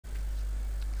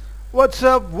What's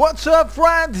up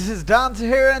friends, this is Dante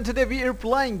here and today we are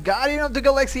playing Guardian of the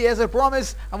Galaxy as I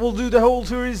promised, and we'll do the whole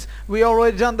series. We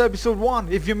already done the episode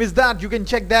 1. If you missed that, you can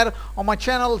check that on my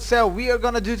channel. So we are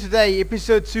gonna do today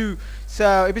episode 2.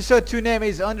 So episode 2 name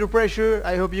is Under Pressure.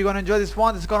 I hope you're gonna enjoy this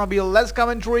one. It's gonna be less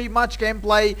commentary, much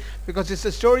gameplay, because it's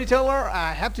a storyteller.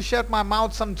 I have to shut my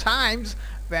mouth sometimes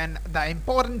when the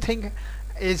important thing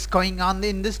is going on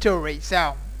in the story.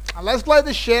 So let's play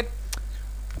this shit.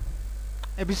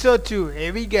 Episode 2,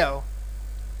 here we go.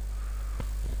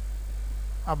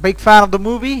 A big fan of the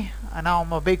movie, and now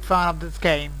I'm a big fan of this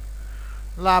game.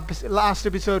 Last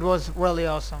episode was really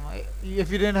awesome.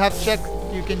 If you didn't have to check,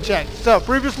 you can check. So,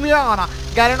 previously on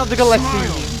Guardian of the Galaxy.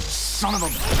 Son of a...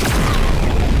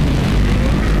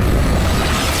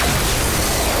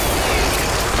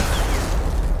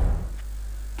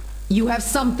 You have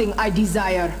something I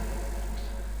desire.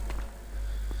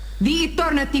 The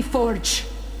Eternity Forge.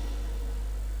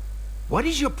 What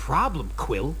is your problem,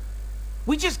 Quill?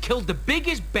 We just killed the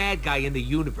biggest bad guy in the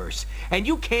universe, and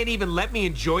you can't even let me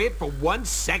enjoy it for 1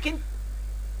 second?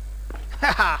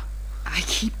 Haha. I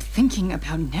keep thinking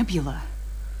about Nebula.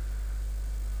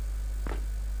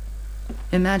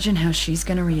 Imagine how she's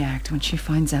gonna react when she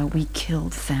finds out we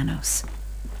killed Thanos.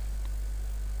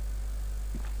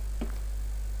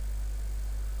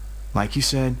 Like you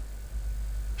said,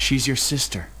 she's your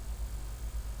sister.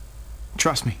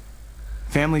 Trust me.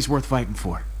 Family's worth fighting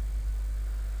for.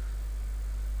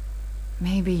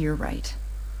 Maybe you're right.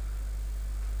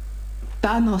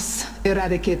 Thanos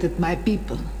eradicated my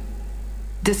people,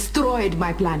 destroyed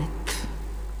my planet.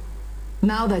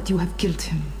 Now that you have killed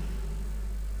him,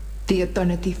 the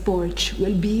Eternity Forge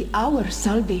will be our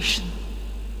salvation.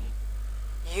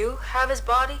 You have his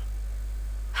body?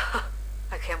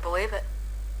 I can't believe it.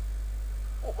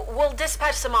 We'll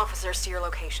dispatch some officers to your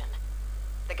location.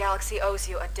 The galaxy owes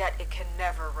you a debt it can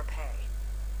never repay.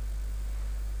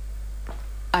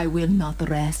 I will not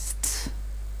rest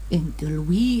until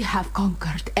we have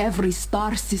conquered every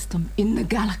star system in the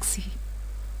galaxy.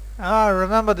 Ah,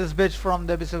 remember this bitch from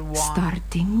the episode 1.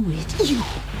 Starting with you.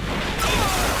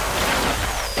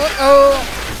 Uh-oh!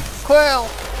 Quill!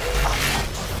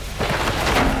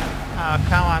 Oh,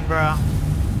 come on, bro.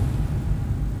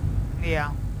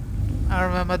 Yeah. I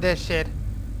remember this shit.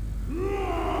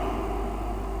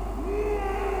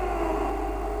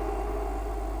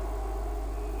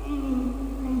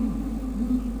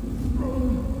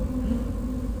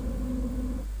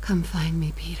 Come find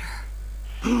me, Peter.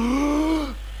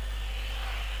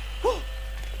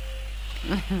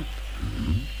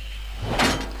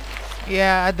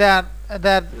 Yeah, that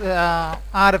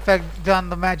artifact done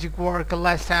the magic work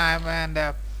last time,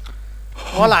 and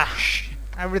voila,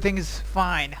 everything is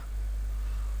fine.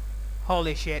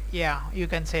 Holy shit! Yeah, you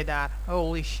can say that.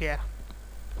 Holy shit!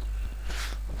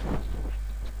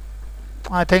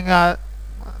 I think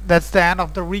that's the end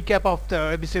of the recap of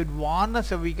the episode 1.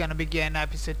 So we're gonna begin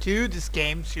episode 2. This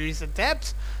game series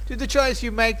adapts to the choice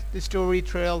you make, the story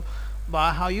trail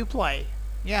by how you play.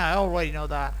 Yeah, I already know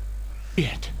that.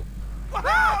 It.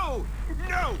 No!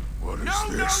 No! What is No,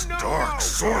 this no, no, dark no.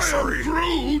 sorcery?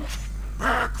 Groot!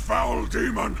 Back, foul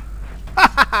demon!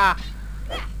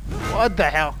 What the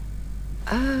hell?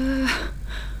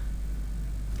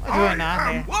 What's going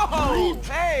on here? Whoa!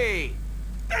 Hey!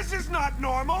 This is not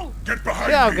normal! Get behind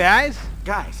Yo, me! guys.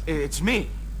 Guys, it's me.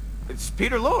 It's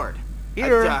Peter Lord.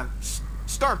 Peter.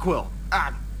 Starquill.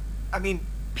 I mean...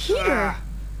 Peter!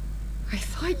 I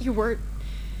thought you were...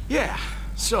 Yeah,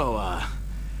 so, I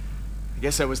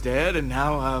guess I was dead, and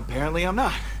now, apparently I'm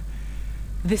not.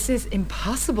 This is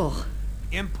impossible.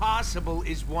 Impossible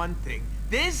is one thing.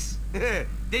 This?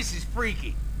 This is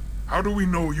freaky. How do we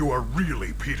know you are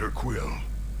really Peter Quill?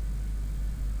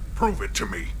 Prove it to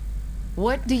me.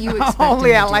 What do you expect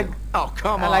Only him I to like. do? Oh,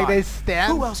 come I on. like this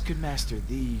stance. Who else could master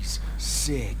these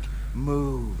sick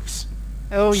moves?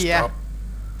 Oh yeah.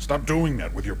 Stop doing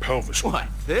that with your pelvis. What,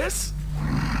 this?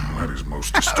 That is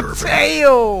most disturbing.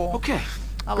 Sayo. Okay.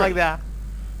 I like that.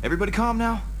 Everybody calm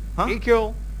now? Huh? Be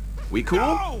cool. We cool?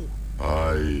 No!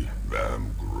 I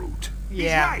am Groot.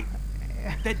 Yeah. He's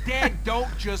right. The dead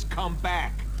don't just come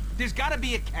back. There's gotta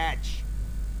be a catch.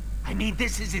 I mean,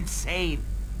 this is insane.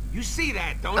 You see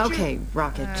that, don't you? Okay,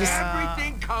 Rocket, just...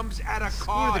 Everything comes at a Screw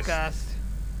cost. the cast.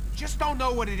 Just don't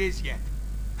know what it is yet.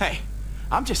 Hey,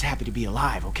 I'm just happy to be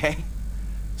alive, okay?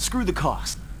 Screw the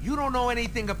cost. You don't know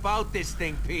anything about this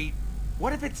thing, Pete.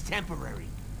 What if it's temporary?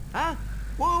 Huh?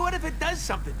 Well, what if it does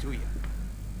something to you?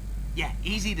 Yeah,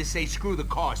 easy to say screw the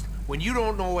cost when you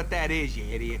don't know what that is, you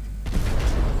idiot.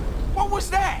 What was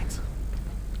that?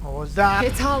 What was that?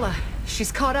 It's Hala.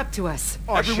 She's caught up to us.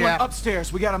 Oh Everyone shit.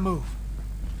 upstairs, we gotta move.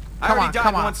 I already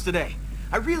died once today.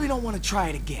 I really don't want to try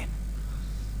it again.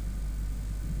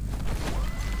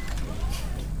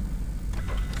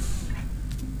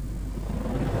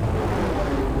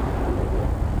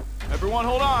 Everyone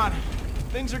hold on.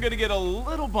 Things are gonna get a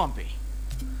little bumpy.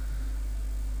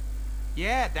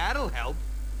 Yeah, that'll help.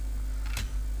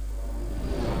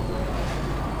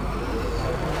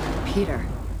 Peter,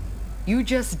 you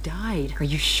just died. Are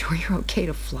you sure you're okay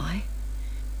to fly?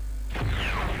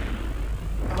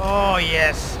 Oh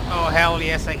yes. Oh hell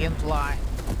yes, I can fly.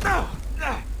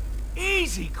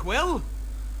 Easy, Quill.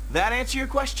 That answer your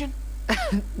question?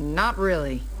 Not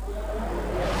really.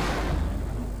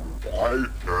 I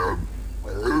am...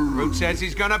 Root says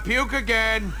he's gonna puke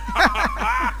again.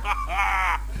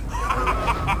 I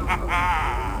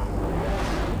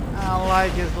don't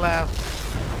like his laugh.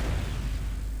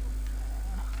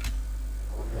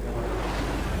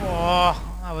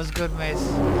 Oh, that was good, Mace.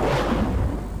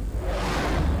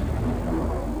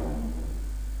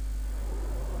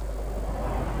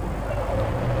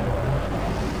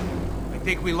 I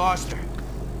think we lost her.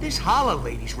 This Hala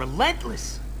lady's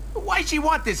relentless. Why'd she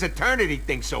want this eternity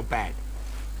thing so bad?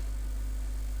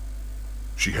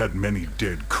 She had many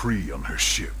dead Kree on her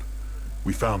ship.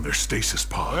 We found their stasis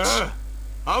pods.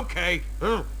 Okay.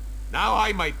 Now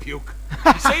I might puke.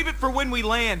 Save it for when we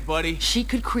land, buddy. She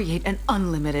could create an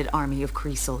unlimited army of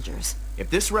Kree soldiers. If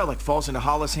this relic falls into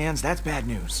Hala's hands, that's bad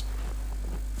news.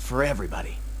 For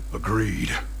everybody.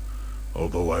 Agreed.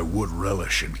 Although I would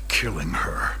relish in killing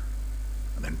her.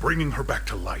 And then bringing her back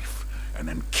to life. And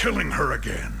then killing her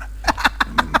again.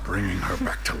 And then bringing her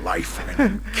back to life. And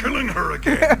then killing her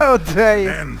again. Oh dang.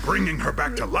 And bringing her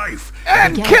back to life.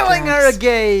 And Get killing her gas.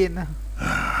 again.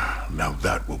 Now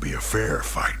that will be a fair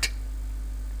fight.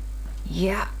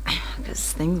 Yeah,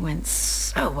 because things went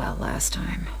so well last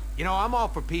time. You know, I'm all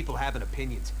for people having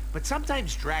opinions, but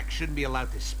sometimes Drax shouldn't be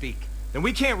allowed to speak. Then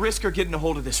we can't risk her getting a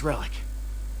hold of this relic.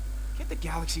 Can't the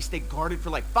galaxy stay guarded for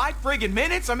like 5 friggin'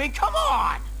 minutes? I mean, come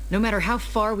on! No matter how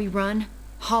far we run,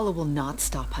 Hala will not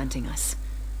stop hunting us.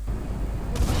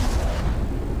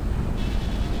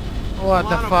 What the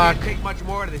Milano fuck? can't take much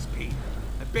more of this, Pete.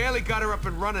 I barely got her up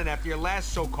and running after your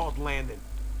last so-called landing.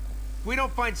 If we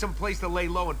don't find some place to lay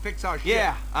low and fix our shit...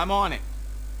 Yeah, I'm on it.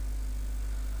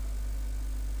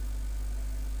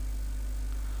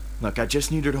 Look, I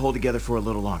just need her to hold together for a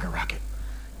little longer, Rocket.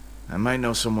 I might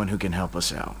know someone who can help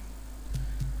us out.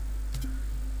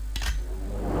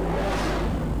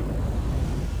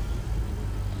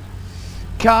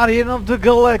 Guardian of the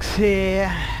Galaxy.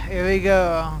 Here we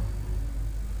go.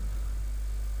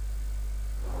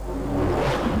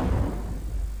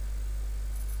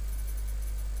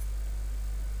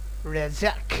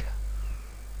 Razak.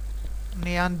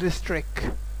 Neon District.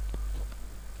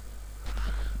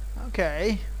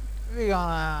 Okay. We're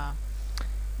gonna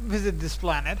visit this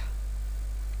planet.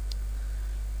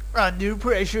 New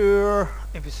Pressure.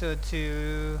 Episode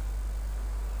 2.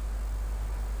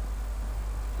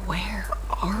 Where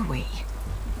are we?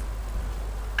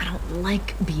 I don't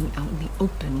like being out in the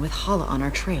open with Hala on our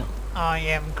trail. I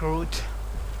am Groot.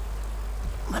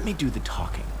 Let me do the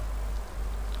talking.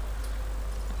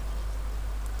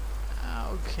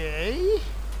 Okay.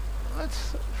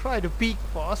 Let's try to peek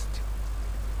first.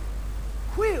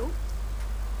 Quill?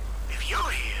 If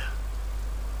you're here,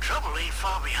 trouble ain't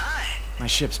far behind. My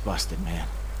ship's busted, man.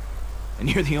 And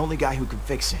you're the only guy who can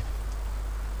fix it.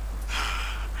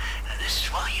 And this is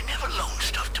why you never loan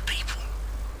stuff to people.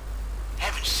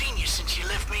 Haven't seen you since you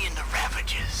left me in the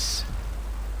Ravages.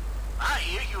 I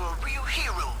hear you're a real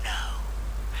hero now.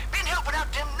 Been helping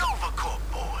out them Nova Corp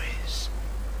boys.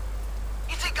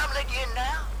 You think I'm letting you in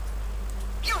now?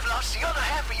 You've lost the other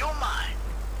half of your mind.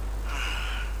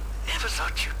 Never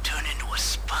thought you'd turn into a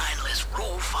spineless,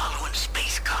 rule-following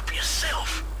space cop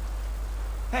yourself.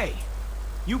 Hey,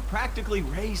 you practically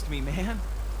raised me, man.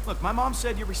 Look, my mom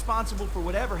said you're responsible for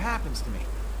whatever happens to me.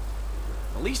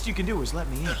 The least you can do is let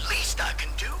me in. The least I can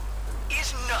do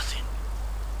is nothing.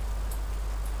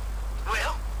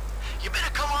 Well, you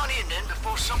better come on in then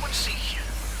before someone sees you.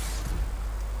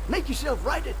 Make yourself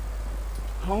right at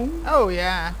home. Oh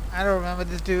yeah, I don't remember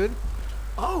this dude.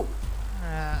 Oh,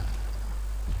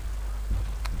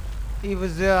 He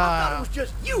was I thought it was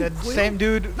just you, the Quill. same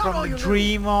dude Not all from the your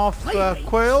Dream little of playmates.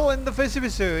 Quill in the first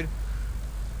episode.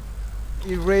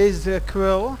 He raised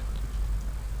Quill.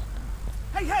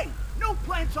 Hey, hey, no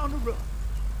plants on the roof.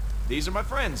 These are my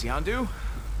friends, Yondu.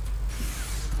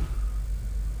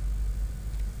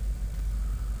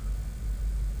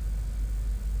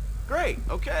 Great,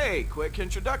 okay, quick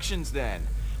introductions then.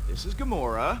 This is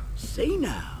Gamora. Say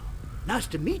now. Nice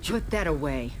to meet you. Put that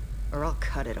away, or I'll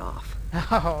cut it off.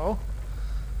 Oh.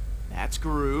 That's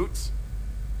Groot.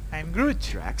 I'm Groot.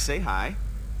 Drax, say hi.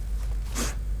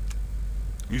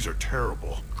 These are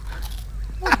terrible.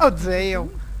 How dare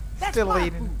you? That's Still my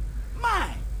eating. food.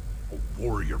 Mine. A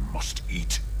warrior must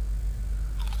eat.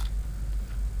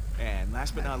 And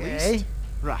last but not Okay. least,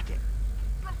 Rocket.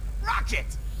 Rocket!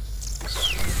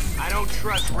 I don't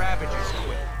trust Ravagers,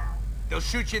 Quill. They'll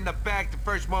shoot you in the back the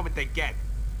first moment they get.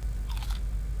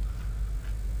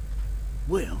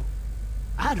 Well,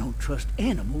 I don't trust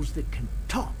animals that can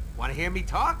talk. Want to hear me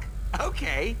talk?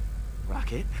 Okay.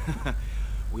 Rocket,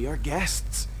 we are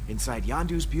guests inside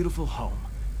Yondu's beautiful home.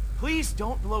 Please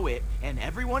don't blow it and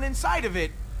everyone inside of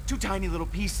it to tiny little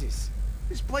pieces.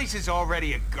 This place is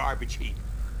already a garbage heap.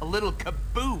 A little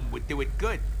kaboom would do it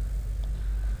good.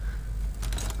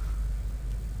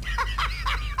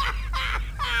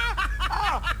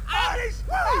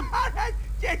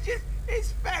 That's just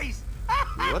his face.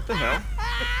 What the hell?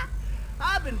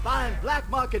 I've been buying black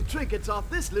market trinkets off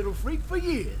this little freak for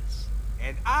years.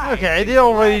 And I Okay, they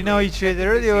already know each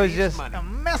other. They was just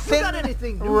messing You got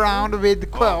anything new around with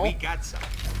Oh, Quill. we got some.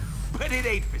 But it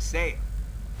ain't for sale.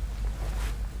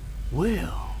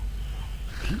 Well,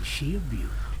 ain't she a beauty?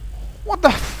 What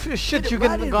the shit Fit you it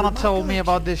right in gonna with my tell me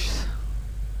about this?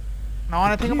 Know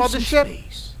anything about this shit?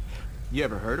 Space. You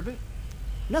ever heard of it?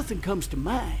 Nothing comes to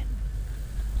mind.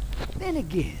 Then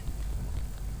again,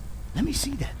 let me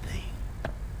see that thing.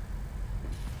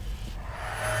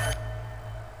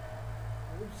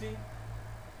 Oopsie.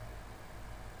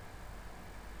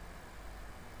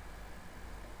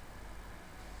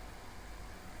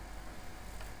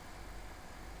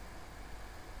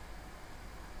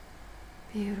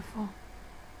 Beautiful.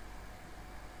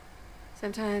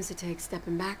 Sometimes it takes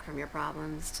stepping back from your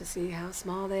problems to see how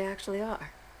small they actually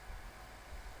are.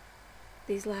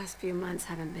 These last few months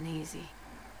haven't been easy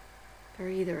for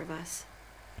either of us.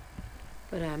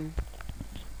 But I'm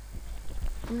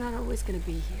not always gonna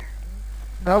be here.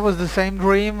 That was the same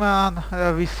dream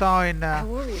we saw in I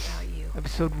worry about you.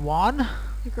 episode 1.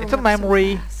 You're growing It's a up so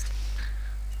memory. fast.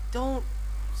 Don't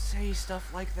say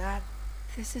stuff like that.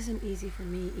 This isn't easy for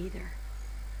me either.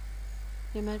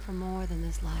 You're meant for more than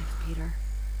this life, Peter.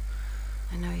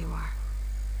 I know you are.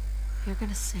 You're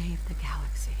gonna save the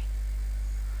galaxy.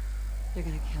 You're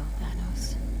gonna kill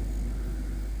Thanos.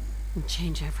 And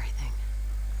change everything.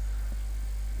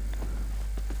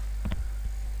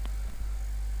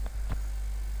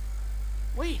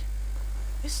 Wait,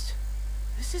 this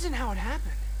isn't how it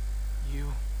happened.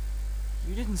 You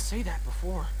didn't say that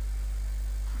before.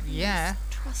 Yeah.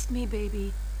 Trust me,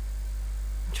 baby.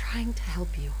 I'm trying to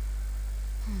help you.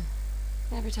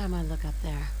 Every time I look up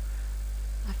there,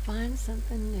 I find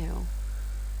something new.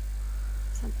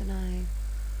 Something I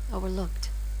overlooked.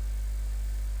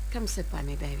 Come sit by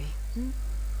me, baby.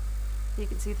 You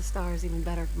can see the stars even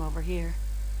better from over here.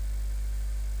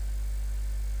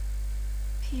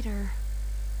 Peter,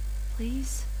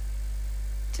 please?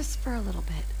 Just for a little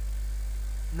bit.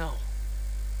 No,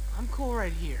 I'm cool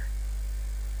right here.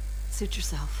 Suit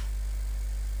yourself.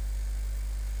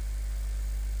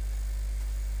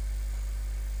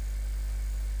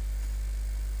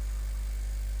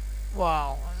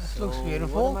 Wow, this looks So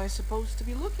beautiful. What am I supposed to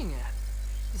be looking at?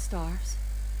 The stars.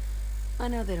 I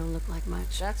know they don't look like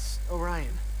much. That's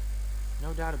Orion.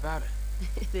 No doubt about it.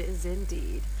 It is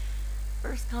indeed.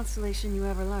 First constellation you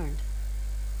ever learned.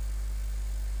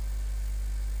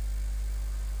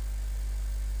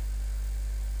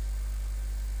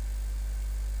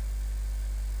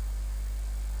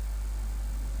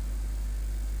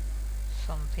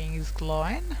 Something is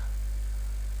glowing.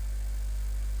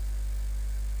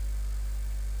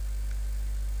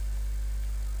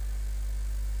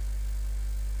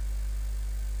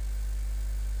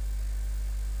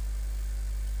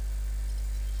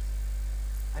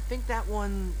 I think that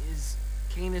one is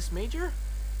Canis Major.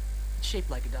 It's shaped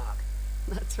like a dog.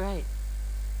 That's right.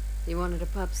 You wanted a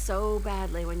pup so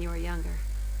badly when you were younger.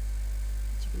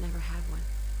 But you could never have one.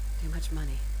 Too much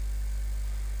money.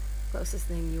 Closest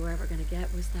thing you were ever gonna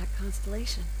get was that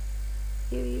constellation.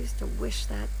 You used to wish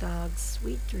that dog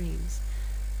sweet dreams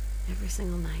every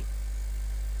single night.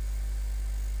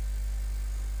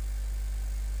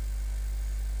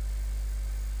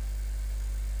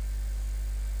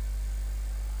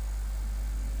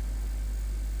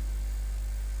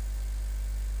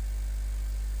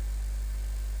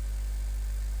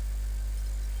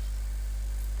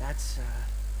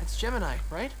 That's Gemini,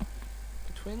 right?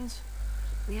 The twins?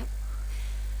 Yep.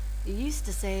 You used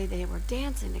to say they were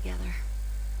dancing together.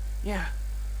 Yeah.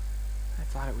 I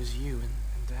thought it was you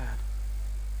and Dad.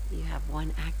 You have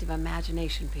one active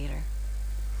imagination, Peter.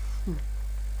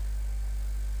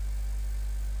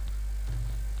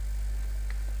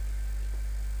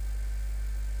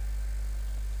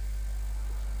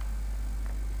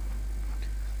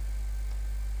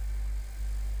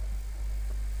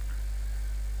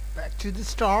 to the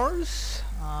stars.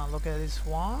 Look at this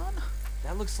one.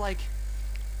 That looks like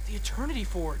the Eternity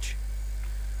Forge.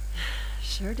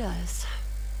 Sure does.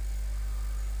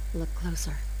 Look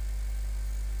closer.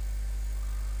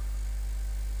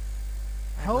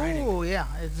 That writing. Oh yeah,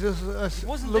 it just It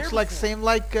wasn't looks there like before. same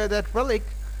like that relic.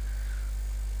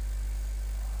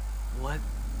 What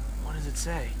does it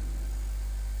say?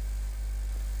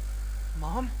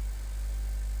 Mom?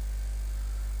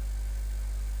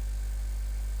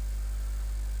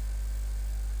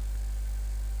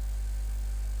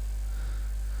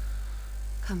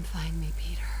 Come find me,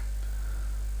 Peter.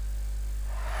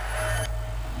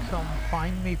 Come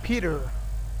find me, Peter.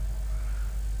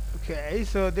 Okay,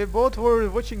 so they both were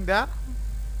watching that.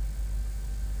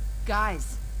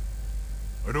 Guys,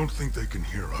 I don't think they can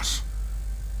hear us.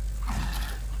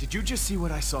 Did you just see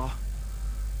what I saw?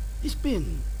 It's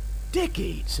been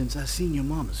decades since I seen your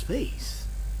mama's face.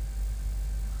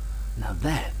 Now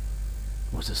that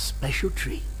was a special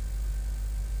treat.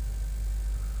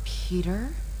 Peter?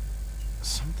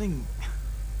 Something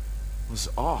was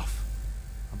off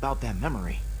about that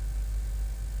memory.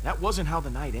 That wasn't how the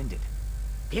night ended.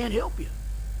 Can't help you.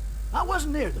 I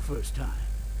wasn't there the first time.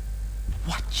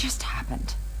 What just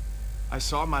happened? I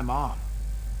saw my mom.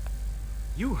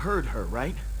 You heard her,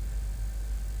 right?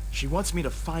 She wants me to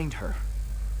find her.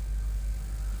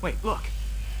 Wait, look.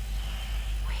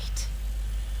 Wait.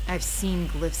 I've seen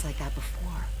glyphs like that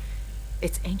before.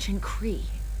 It's ancient Cree.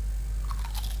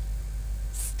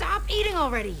 Stop eating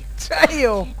already! I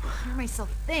Damn! can't hear myself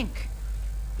think.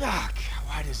 Yuck,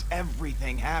 why does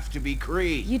everything have to be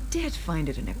Cree? You did find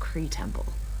it in a Cree temple.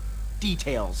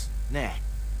 Details, nah.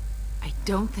 I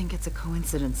don't think it's a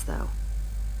coincidence, though.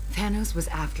 Thanos was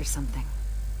after something.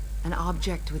 An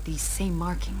object with these same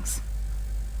markings.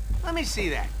 Let me see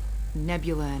that.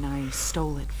 Nebula and I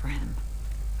stole it for him.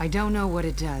 I don't know what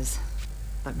it does,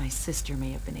 but my sister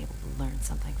may have been able to learn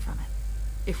something from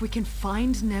it. If we can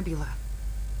find Nebula,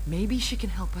 maybe she can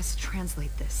help us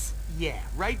translate this. Yeah,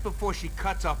 right before she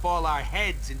cuts off all our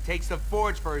heads and takes the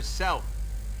forge for herself.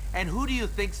 And who do you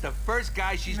think's the first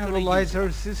guy she's Never gonna lied use? to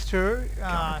her sister.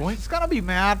 Counterpoint? She's gonna be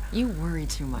mad You worry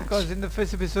too much. because in the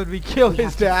first episode we killed we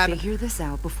his have to dad. figure this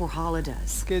out before Hala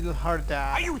does. Killed her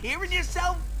dad. Are you hearing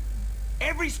yourself?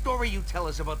 Every story you tell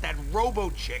us about that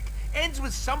robo-chick ends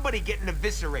with somebody getting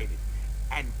eviscerated.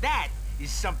 And that is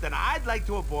something I'd like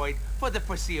to avoid for the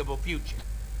foreseeable future.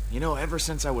 You know, ever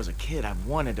since I was a kid, I've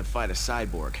wanted to fight a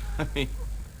cyborg. I mean,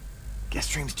 guess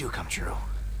dreams do come true.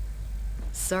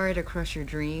 Sorry to crush your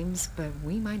dreams, but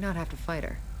we might not have to fight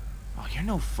her. Oh, you're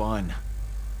no fun.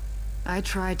 I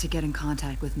tried to get in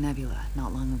contact with Nebula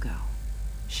not long ago.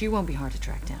 She won't be hard to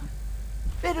track down.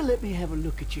 Better let me have a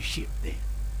look at your ship then.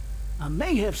 I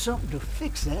may have something to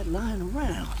fix that lying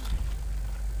around.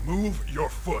 Move your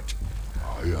foot.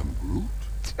 I am Groot.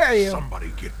 Damn!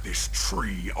 Somebody get this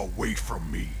tree away from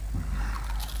me.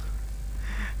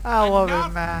 I love it,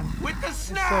 Enough man. with the It's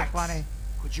so snacks! funny.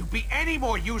 Could you be any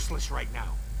more useless right now?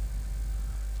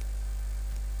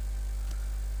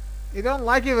 You don't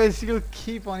like it, but you'll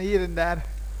keep on eating that.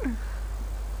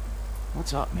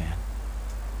 What's up, man?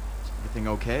 Is everything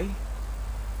okay?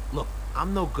 Look,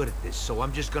 I'm no good at this, so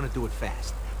I'm just gonna do it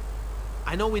fast.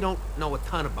 I know we don't know a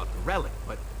ton about the relic,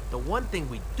 but the one thing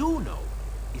we do know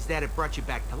is that it brought you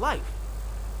back to life.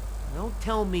 Don't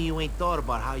tell me you ain't thought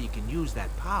about how you can use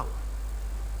that power.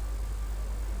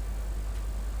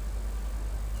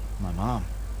 My mom.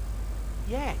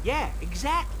 Yeah,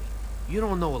 exactly. You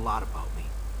don't know a lot about me.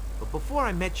 But before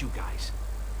I met you guys,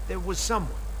 there was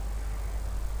someone.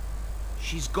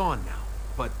 She's gone now,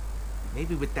 but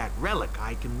maybe with that relic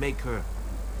I can make her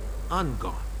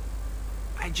ungone.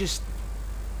 I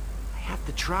have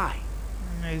to try.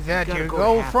 Is that gotta your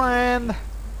go to half- girlfriend?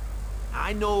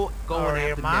 I know going Or your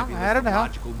after mom? Nebula I is don't the know.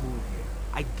 logical move here.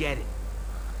 I get it.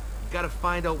 You gotta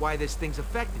find out why this thing's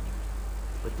affected you.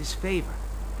 But this favor,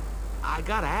 I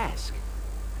gotta ask.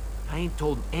 I ain't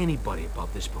told anybody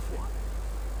about this before.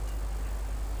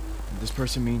 If this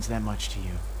person means that much to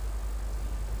you,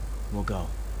 we'll go.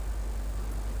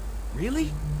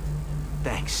 Really?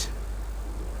 Thanks.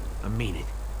 I mean it.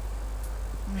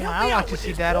 Yeah, Help I me want out to with see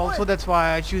this, that boy. also. That's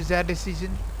why I choose that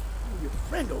decision. Your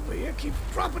friend over here keeps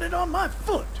dropping it on my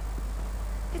foot.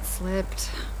 It slipped.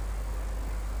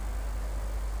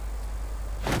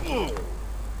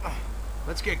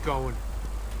 Let's get going.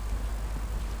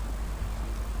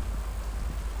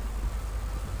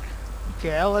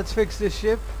 Okay, let's fix this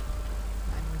ship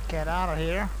and get out of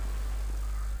here.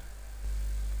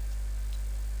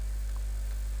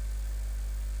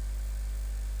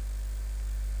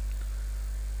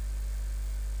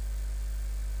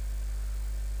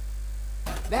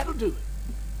 That'll do it.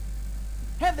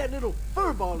 Have that little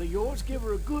furball of yours give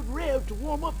her a good rev to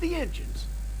warm up the engines.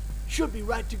 Should be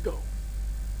right to go.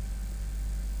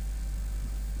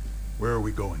 Where are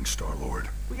we going, Star-Lord?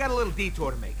 We got a little detour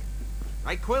to make.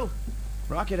 Right, Quill?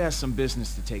 Rocket has some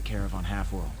business to take care of on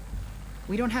Half-World.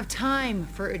 We don't have time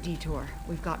for a detour.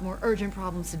 We've got more urgent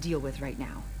problems to deal with right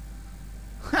now.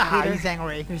 Haha, Peter, he's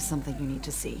angry. There's something you need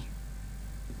to see.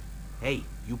 Hey,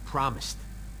 you promised.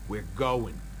 We're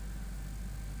going.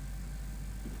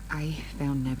 I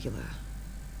found Nebula.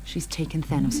 She's taken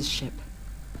Thanos' ship.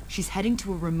 She's heading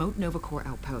to a remote Nova Corps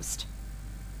outpost.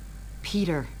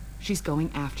 Peter, she's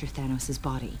going after Thanos'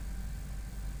 body.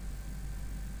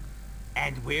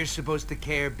 And we're supposed to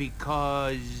care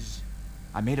because...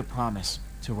 I made a promise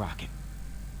to Rocket.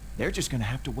 They're just gonna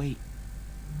have to wait.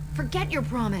 Forget your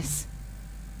promise!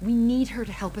 We need her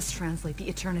to help us translate the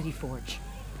Eternity Forge.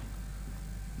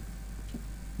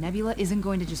 Nebula isn't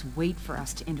going to just wait for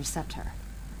us to intercept her.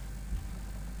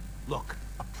 Look,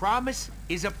 a promise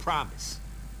is a promise.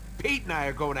 Pete and I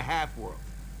are going to Half-World.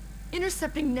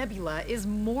 Intercepting Nebula is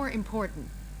more important.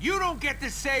 You don't get to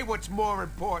say what's more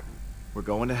important. We're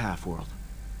going to Half-World.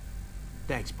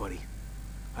 Thanks, buddy.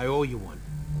 I owe you one.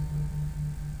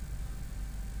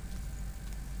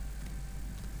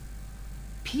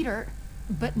 Peter,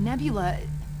 but Nebula...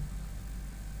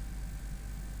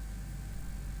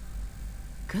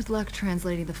 Good luck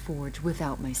translating the Forge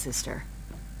without my sister.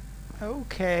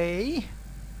 Okay.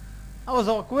 That was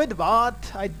awkward,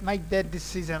 but I'd make that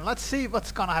decision. Let's see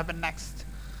what's gonna happen next.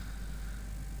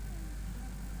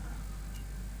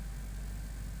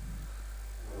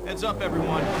 Heads up,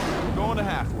 everyone. We're going to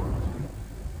Half-World.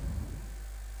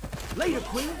 Later,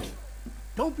 Quill.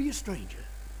 Don't be a stranger.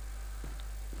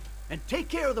 And take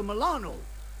care of the Milano.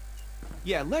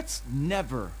 Yeah, let's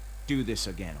never do this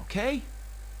again, okay?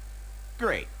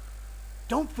 Great.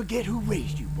 Don't forget who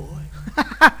raised you, boy.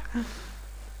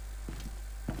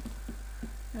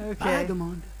 Okay.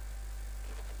 Vagabond.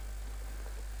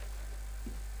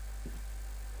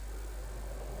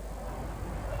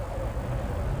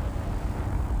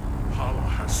 Hala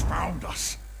has found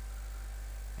us.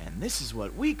 And this is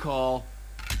what we call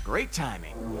great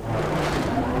timing.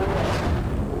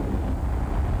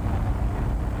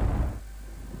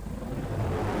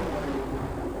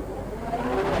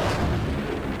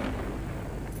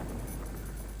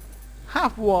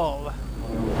 Half-Wall.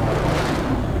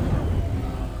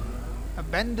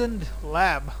 Abandoned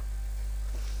lab.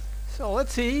 So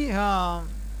let's see.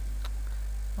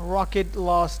 Rocket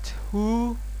lost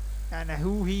who and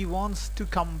who he wants to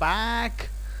come back.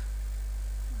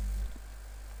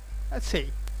 Let's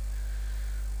see.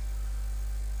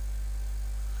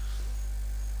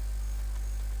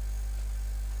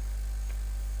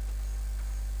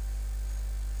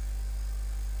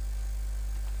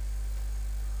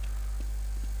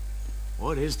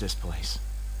 What is this place?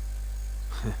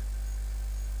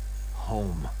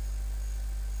 Home.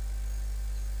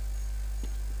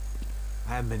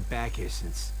 I haven't been back here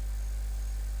since...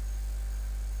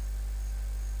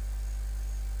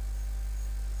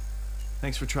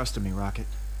 Thanks for trusting me, Rocket.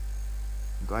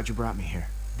 I'm glad you brought me here.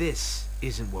 This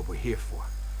isn't what we're here for.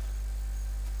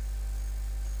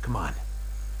 Come on.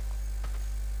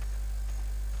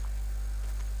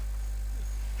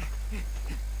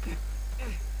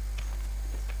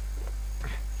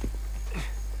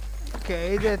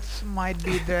 Okay, that might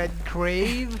be that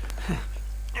grave.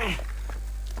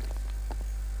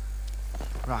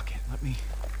 Rocket, let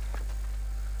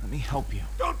me help you.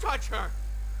 Don't touch her!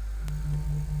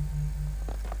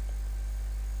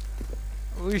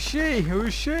 Who is she? Who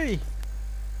is she?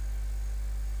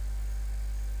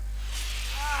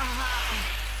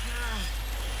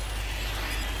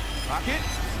 Rocket?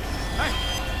 Hey!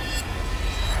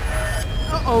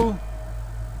 Uh-oh.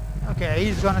 Okay,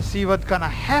 he's gonna see what's gonna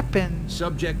happen.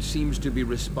 Subject seems to be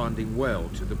responding well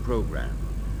to the program.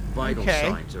 Vital Okay.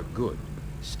 signs are good.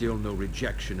 Still no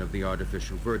rejection of the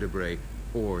artificial vertebrae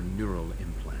or neural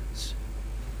implants.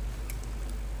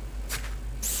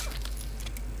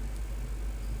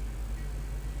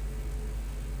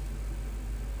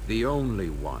 The only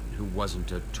one who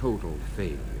wasn't a total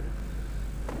failure.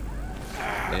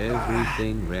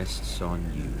 Everything rests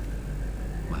on you,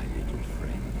 my little friend.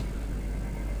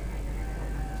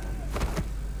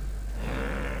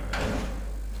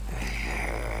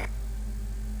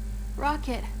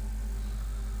 Rocket.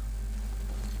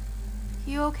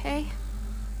 You okay?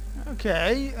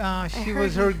 Okay, I she heard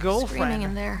was her you girlfriend. screaming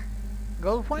in there.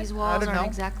 Girlfriend? These I walls don't aren't know.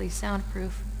 exactly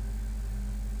soundproof.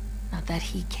 Not that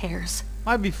he cares.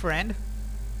 Might be friend.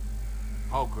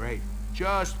 Oh, great.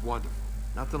 Just wonderful.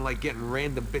 Nothing like getting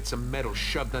random bits of metal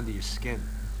shoved under your skin.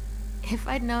 If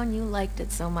I'd known you liked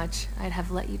it so much, I'd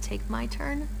have let you take my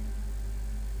turn.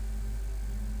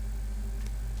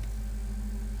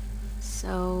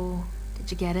 So,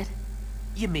 did you get it?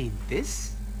 You mean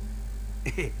this?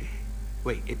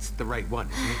 Wait, it's the right one,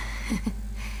 isn't it?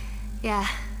 Yeah,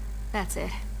 that's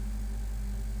it.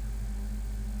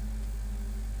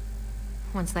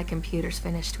 Once that computer's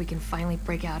finished, we can finally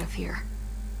break out of here.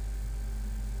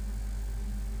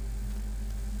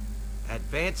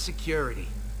 Advanced security.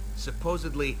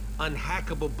 Supposedly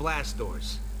unhackable blast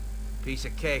doors. Piece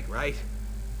of cake, right?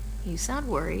 You sound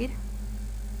worried.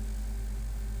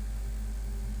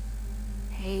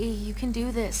 Hey, you can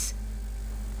do this.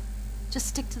 Just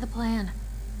stick to the plan.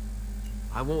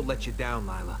 I won't let you down,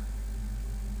 Lila.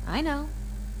 I know.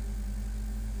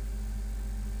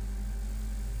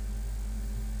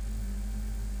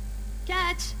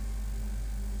 Catch!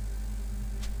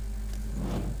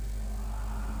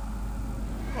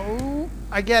 Oh,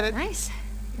 I get it. Nice.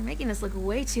 You're making this look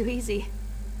way too easy.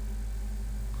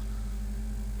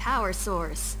 Power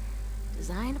source.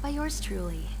 Designed by yours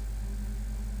truly.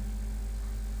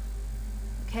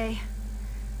 Okay.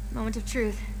 Moment of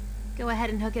truth. Go ahead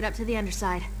and hook it up to the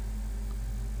underside.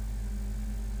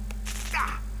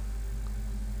 Ah!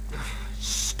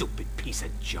 Stupid piece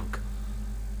of junk.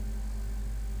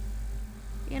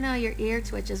 You know your ear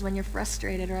twitches when you're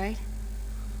frustrated, right?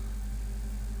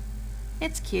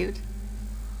 It's cute.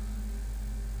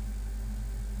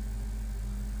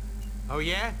 Oh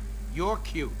yeah? You're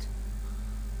cute.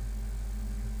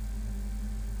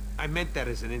 I meant that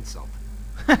as an insult.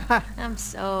 I'm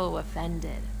so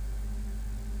offended.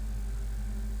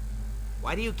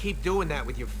 Why do you keep doing that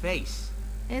with your face?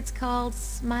 It's called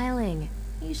smiling.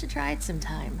 You should try it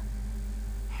sometime.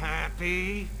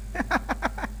 Happy?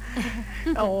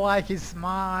 I like his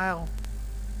smile.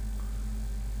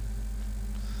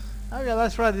 Okay,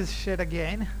 let's try this shit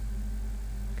again.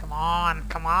 Come on,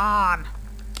 come on.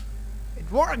 It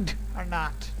worked or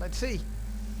not? Let's see.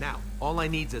 Now, all I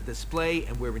need's a display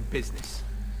and we're in business.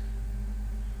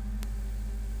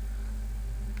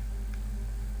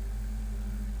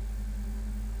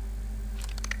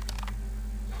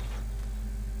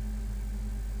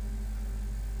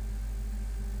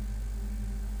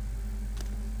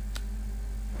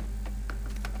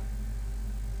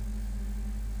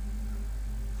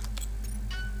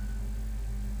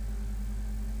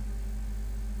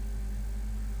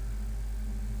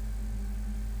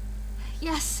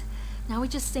 Yes! Now we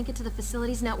just sync it to the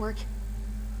facility's network.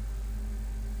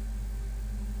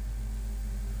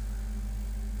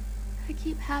 I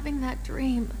keep having that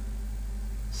dream.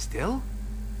 Still?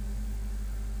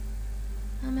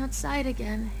 I'm outside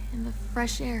again, in the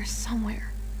fresh air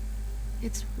somewhere.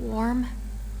 It's warm,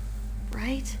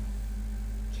 bright.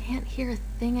 Can't hear a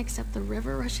thing except the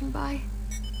river rushing by.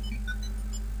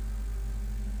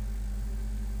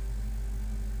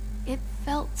 It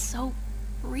felt so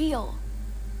real.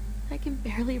 I can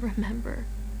barely remember.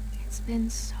 It's been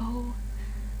so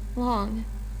long.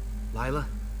 Lila,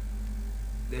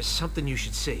 there's something you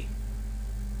should see.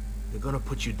 They're gonna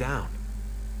put you down.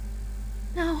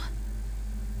 No,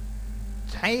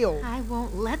 Tail. I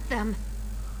won't let them.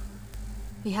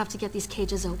 We have to get these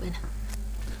cages open.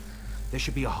 There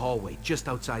should be a hallway just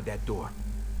outside that door.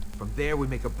 From there, we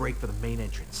make a break for the main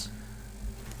entrance.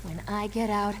 When I get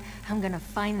out, I'm gonna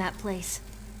find that place.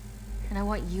 And I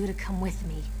want you to come with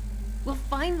me. We'll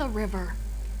find the river.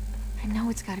 I know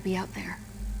it's gotta be out there.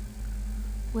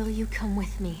 Will you come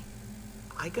with me?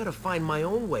 I gotta find my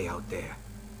own way out there.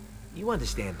 You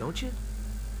understand, don't you?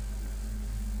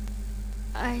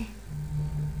 I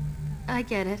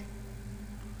get it.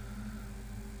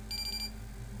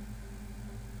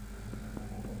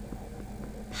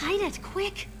 Hide it,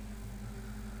 quick!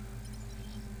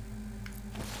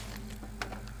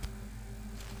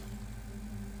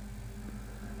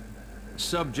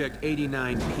 Subject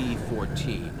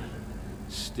 89P14.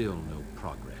 Still no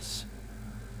progress.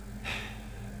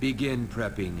 Begin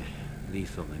prepping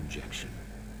lethal injection.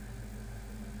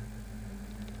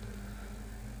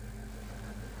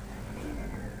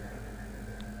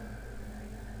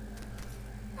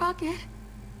 Rocket,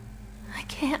 I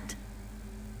can't.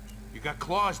 You got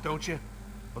claws, don't you?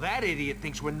 Well, that idiot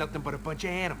thinks we're nothing but a bunch of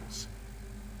animals.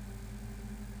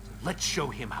 So let's show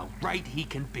him how right he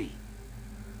can be.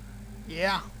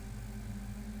 Yeah.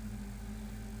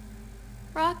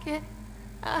 Rocket,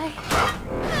 Lila!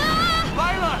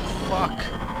 Fuck.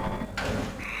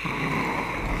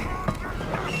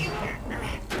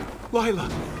 Lila!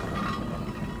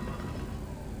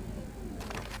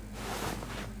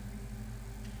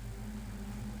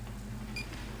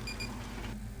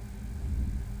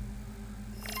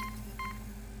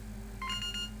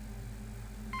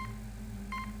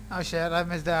 Oh shit, I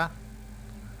missed that.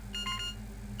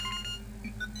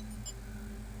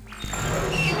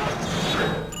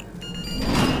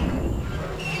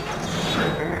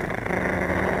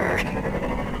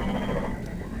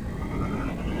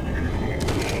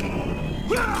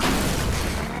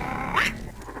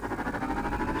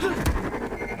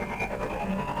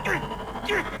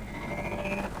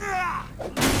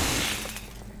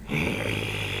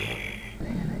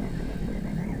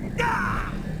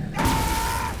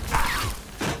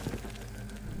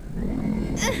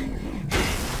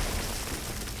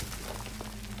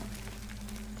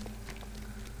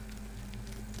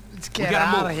 Let's get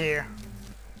out of here.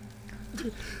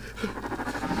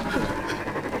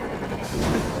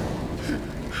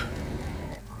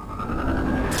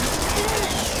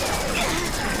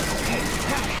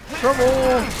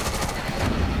 Trouble!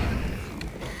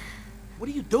 What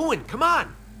are you doing? Come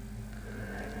on!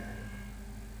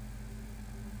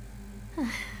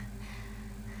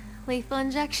 Lethal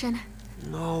injection.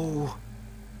 No.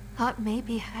 Thought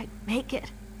maybe I'd make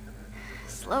it.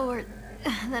 Slower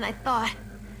than I thought.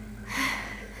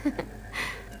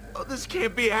 Oh, this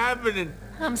can't be happening.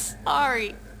 I'm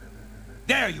sorry.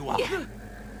 There you are. Yeah.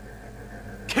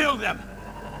 Kill them.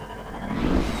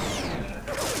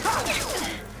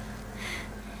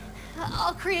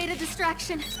 I'll create a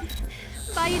distraction.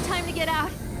 Buy you time to get out.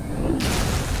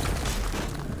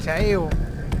 Damn.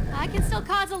 I can still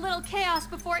cause a little chaos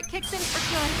before it kicks in for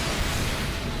good.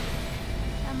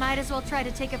 I might as well try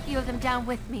to take a few of them down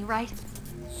with me, right?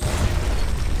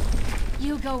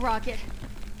 You go, Rocket.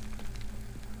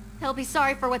 They'll be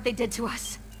sorry for what they did to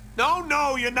us.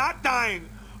 No, you're not dying.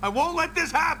 I won't let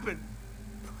this happen.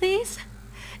 Please,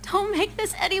 don't make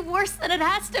this any worse than it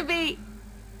has to be.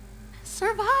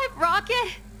 Survive,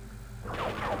 Rocket.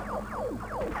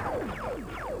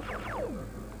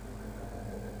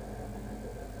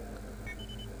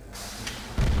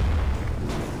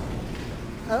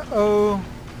 Uh-oh.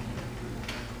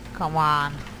 Come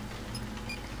on.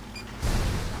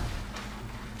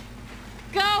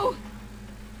 Go!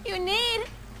 You need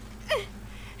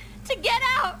to get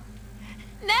out!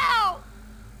 Now!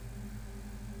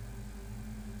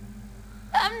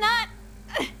 I'm not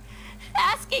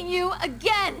asking you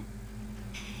again.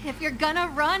 If you're gonna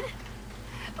run,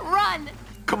 run!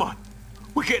 Come on.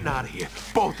 We're getting out of here.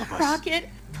 Both of us. Rocket,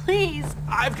 please.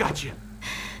 I've got you.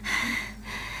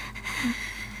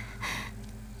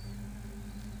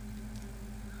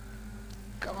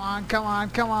 Come on, come on,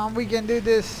 come on. We can do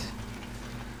this.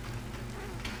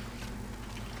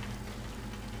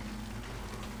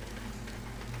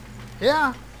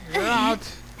 Yeah, you're out.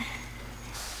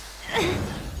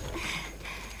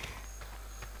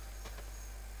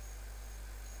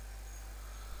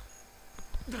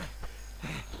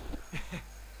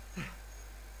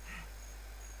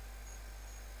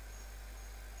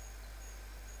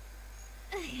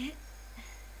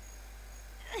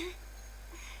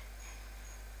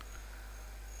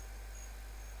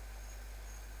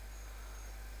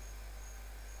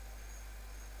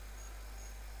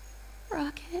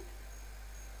 Rocket.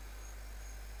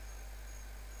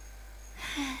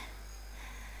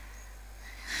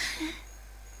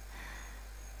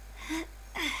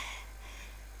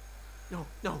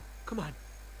 No, come on.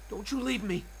 Don't you leave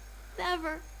me.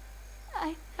 Never.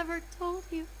 I never told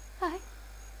you.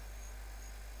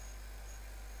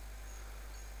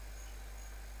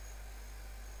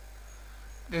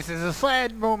 This is a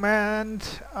sad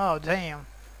moment. Oh, damn.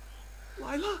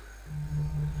 Lila?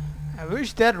 I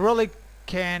wish that relic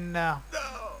can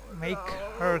make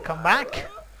her come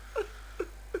back.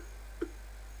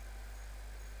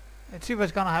 Let's see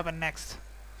what's gonna happen next.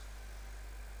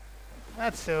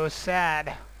 That's so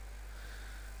sad.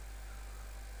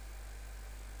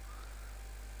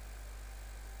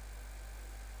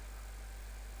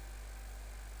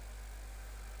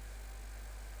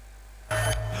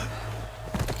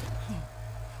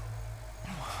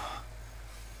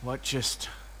 What just...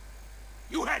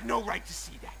 You had no right to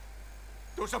see that.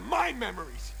 Those are my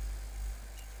memories.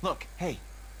 Look, hey,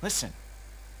 listen.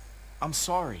 I'm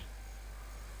sorry.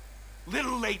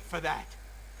 Little late for that.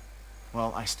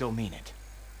 Well, I still mean it.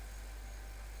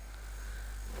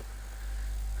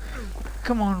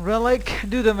 Come on, relic,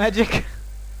 do the magic.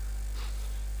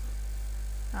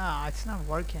 Ah, it's not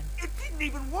working. It didn't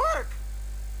even work.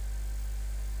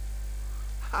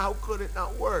 How could it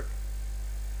not work?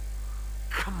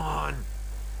 Come on.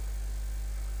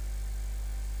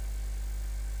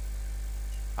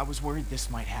 I was worried this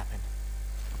might happen.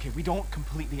 Okay, we don't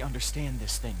completely understand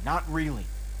this thing. Not really.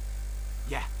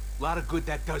 Yeah, a lot of good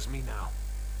that does me now.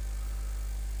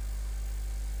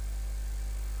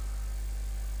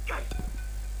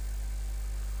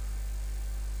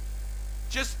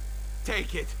 Just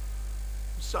take it.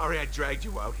 I'm sorry I dragged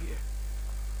you out here.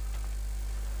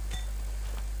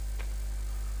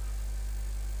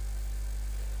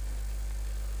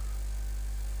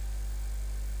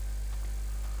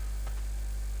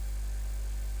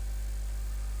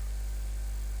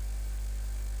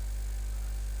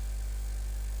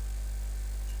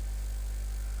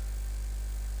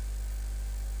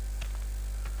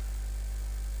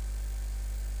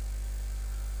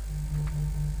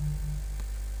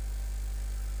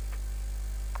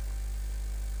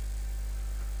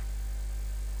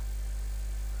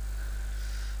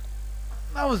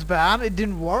 That was bad. It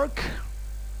didn't work.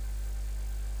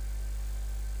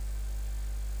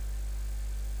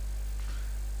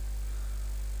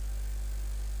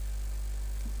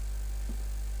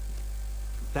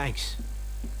 Thanks.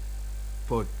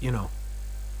 For, you know,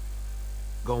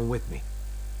 going with me.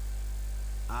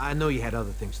 I know you had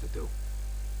other things to do.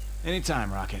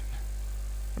 Anytime, Rocket.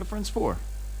 What are friends for?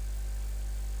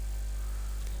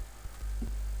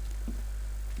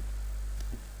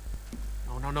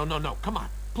 No. Come on.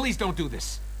 Please don't do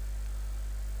this.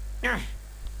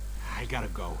 I gotta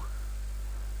go.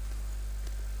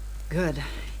 Good.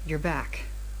 You're back.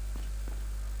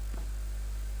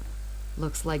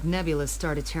 Looks like Nebula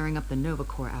started tearing up the Nova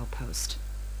Corps outpost.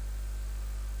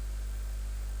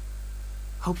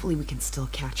 Hopefully we can still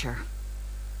catch her.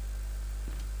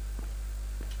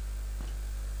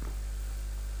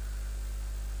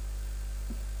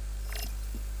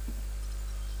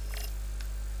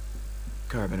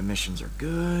 Carbon emissions are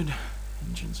good.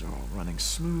 Engines are all running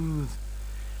smooth.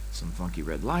 Some funky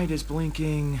red light is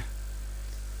blinking.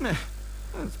 Meh,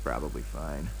 that's probably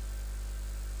fine.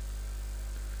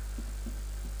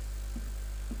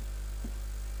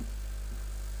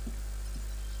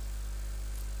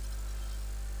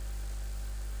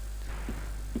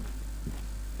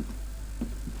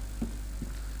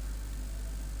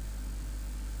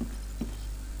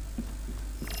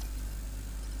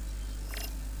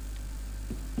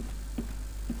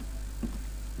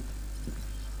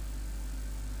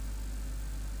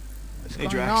 Hey,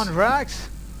 What's going Drax. on, Drax?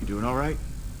 You doing all right?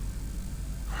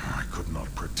 I could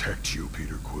not protect you,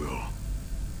 Peter Quill.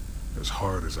 As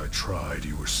hard as I tried,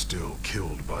 you were still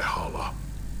killed by Hala.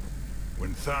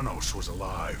 When Thanos was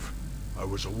alive, I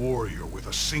was a warrior with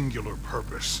a singular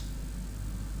purpose.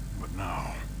 But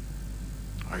now,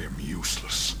 I am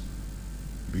useless.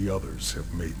 The others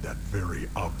have made that very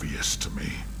obvious to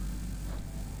me.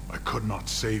 I could not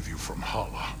save you from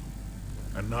Hala.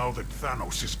 And now that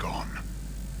Thanos is gone,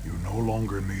 you no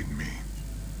longer need me.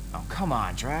 Oh, come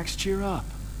on, Drax, cheer up.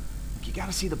 Look, you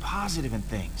gotta see the positive in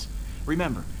things.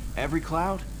 Remember, every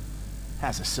cloud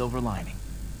has a silver lining.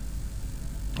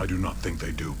 I do not think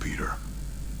they do, Peter.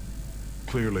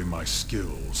 Clearly my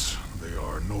skills, they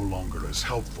are no longer as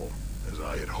helpful as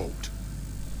I had hoped.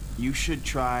 You should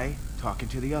try talking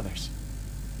to the others.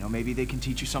 You know, maybe they can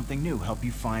teach you something new, help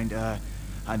you find a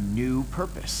new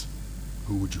purpose.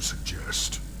 Who would you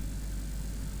suggest?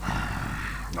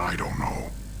 I don't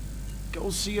know. Go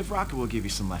see if Rocket will give you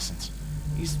some lessons.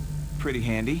 He's pretty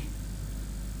handy.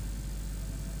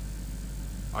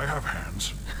 I have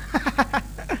hands.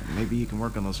 Maybe he can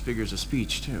work on those figures of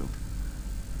speech, too.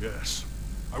 Yes.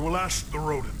 I will ask the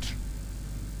rodent.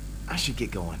 I should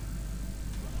get going.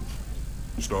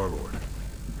 Star-Lord.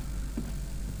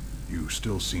 You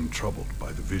still seem troubled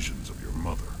by the visions of your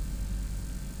mother.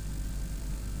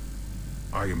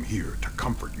 I am here to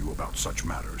comfort you about such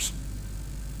matters.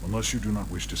 Unless you do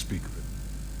not wish to speak of it.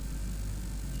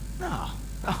 No,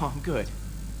 I'm good.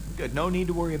 I'm good. No need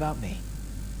to worry about me.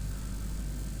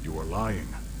 You are lying.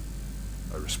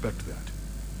 I respect that.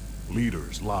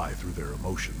 Leaders lie through their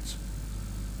emotions.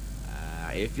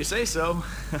 If you say so.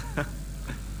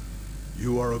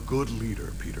 You are a good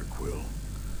leader, Peter Quill.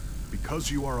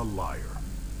 Because you are a liar.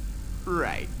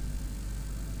 Right.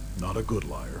 Not a good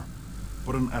liar,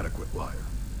 but an adequate liar.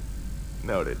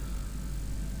 Noted.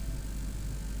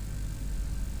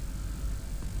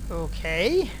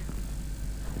 Okay.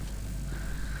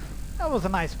 That was a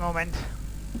nice moment.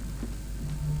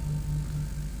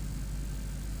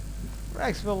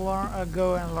 Rex will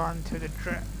go and learn to the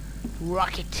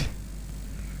rocket.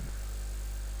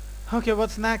 Okay,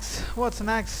 what's next? What's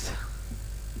next?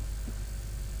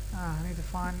 I need to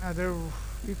find other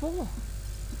people.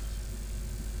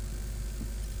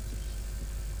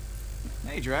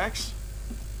 Hey, Drax.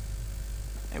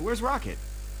 Hey, where's Rocket?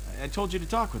 I told you to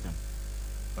talk with him.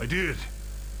 I did.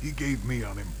 He gave me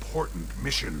an important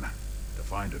mission to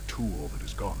find a tool that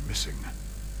has gone missing.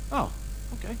 Oh,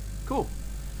 okay, cool.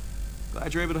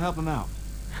 Glad you're able to help him out.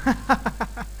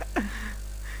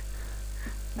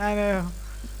 I know.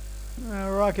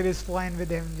 Rocket is playing with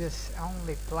him, just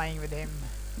only playing with him.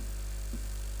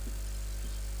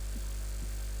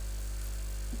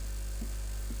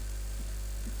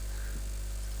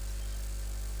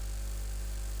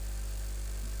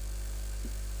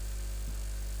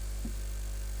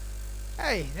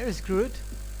 Hey, there's Groot.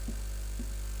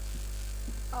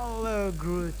 Hello,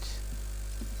 Groot.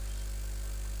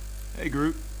 Hey,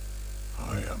 Groot.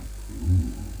 I am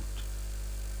Groot.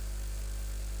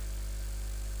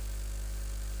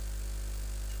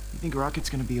 You think Rocket's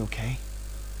gonna be okay?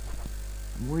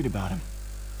 I'm worried about him.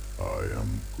 I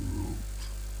am Groot.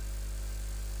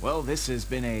 Well, this has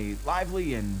been a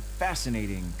lively and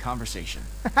fascinating conversation.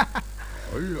 I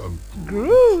am Groot.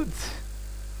 Groot!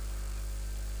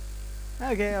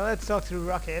 Okay, let's talk to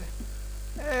Rocket.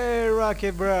 Hey,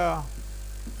 Rocket, bro.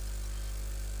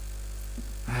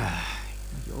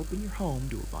 You open your home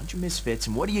to a bunch of misfits,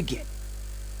 and what do you get?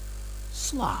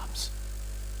 Slobs.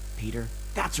 Peter,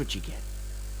 that's what you get.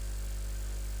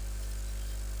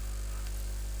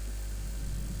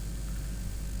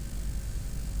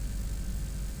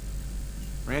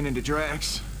 Ran into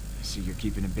Drax. I see you're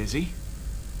keeping him busy.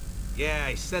 Yeah,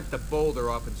 I sent the boulder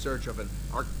off in search of an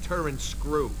Arcturan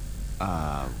screw.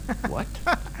 What?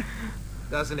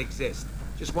 Doesn't exist.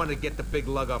 Just wanted to get the big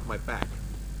lug off my back.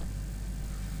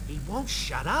 He won't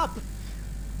shut up.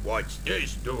 What's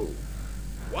this do?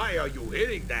 Why are you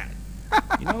hitting that?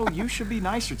 You know, you should be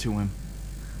nicer to him.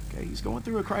 Okay, he's going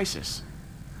through a crisis.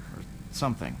 Or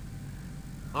something.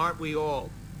 Aren't we all?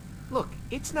 Look,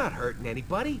 it's not hurting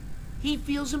anybody. He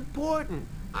feels important.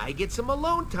 I get some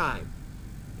alone time.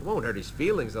 It won't hurt his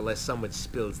feelings unless someone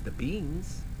spills the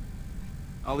beans.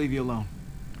 I'll leave you alone.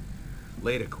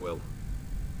 Later, Quill.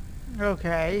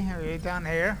 Okay, we're down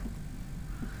here.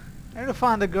 Need to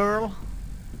find the girl.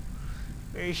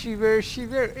 Where is she? Where is she?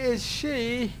 Where is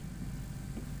she?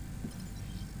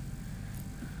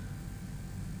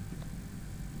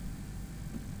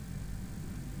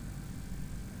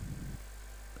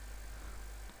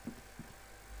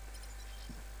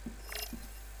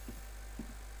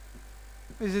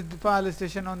 Visit the pilot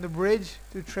station on the bridge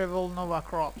to travel Nova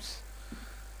Crops.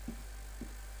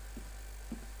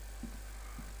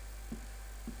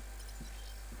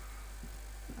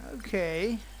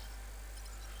 Okay.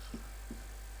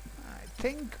 I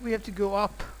think we have to go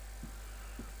up.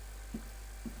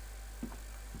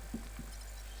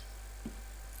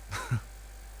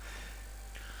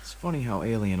 It's funny how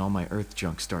alien all my Earth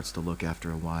junk starts to look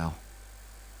after a while.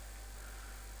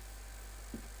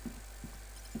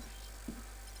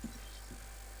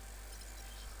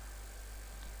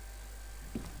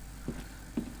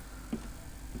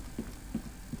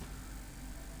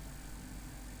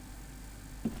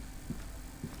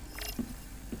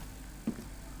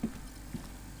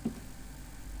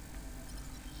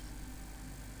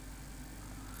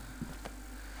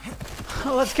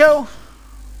 Let's go.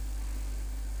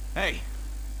 Hey,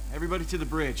 everybody to the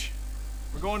bridge.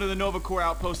 We're going to the Nova Corps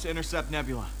outpost to intercept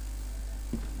Nebula.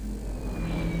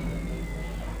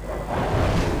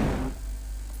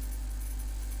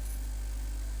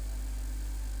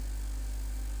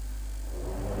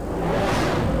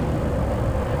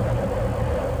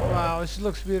 Wow, this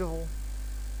looks beautiful.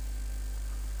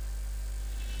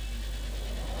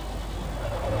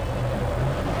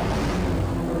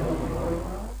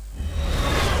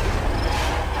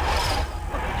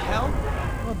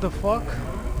 What the fuck?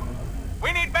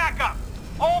 We need backup!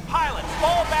 All pilots,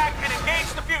 fall back and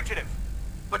engage the fugitive!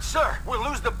 But sir, we'll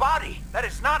lose the body. That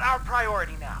is not our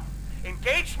priority now.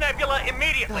 Engage Nebula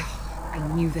immediately! I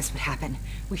knew this would happen.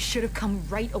 We should have come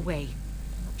right away.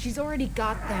 She's already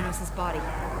got Thanos' body.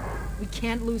 We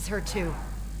can't lose her too.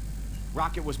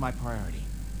 Rocket was my priority.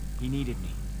 He needed me.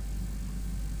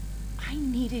 I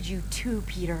needed you too,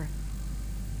 Peter.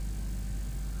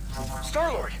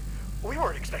 Star-Lord, we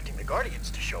weren't expecting the Guardians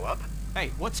to show up.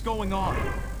 Hey, what's going on?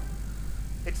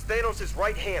 It's Thanos'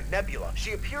 right hand, Nebula.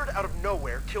 She appeared out of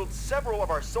nowhere, killed several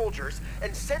of our soldiers,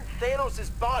 and sent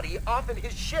Thanos' body off in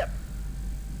his ship.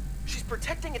 She's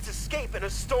protecting its escape in a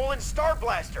stolen Star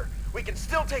Blaster. We can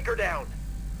still take her down.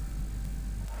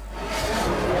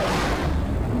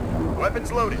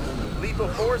 Weapons loaded. Lethal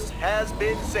force has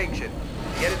been sanctioned.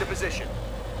 Get into position.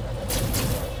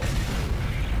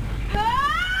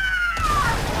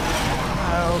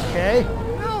 Okay.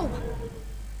 No!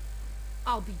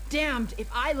 I'll be damned if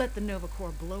I let the Nova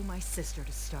Corps blow my sister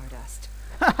to stardust.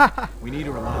 We need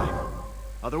her alive.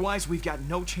 Otherwise, we've got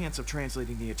no chance of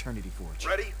translating the Eternity Forge.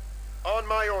 Ready? On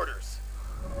my orders.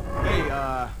 Hey,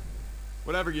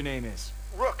 whatever your name is.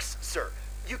 Rooks, sir.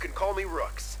 You can call me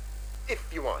Rooks. If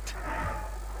you want.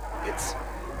 It's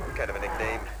kind of a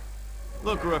nickname.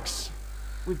 Look, Rooks.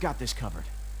 we've got this covered.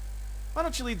 Why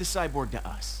don't you leave the cyborg to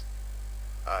us?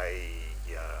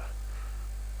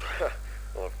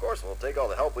 Well, of course, we'll take all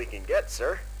the help we can get,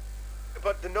 sir.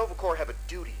 But the Nova Corps have a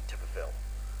duty to fulfill.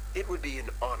 It would be an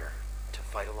honor to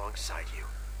fight alongside you.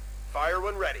 Fire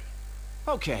when ready.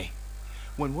 Okay.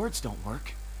 When words don't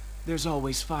work, there's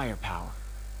always firepower.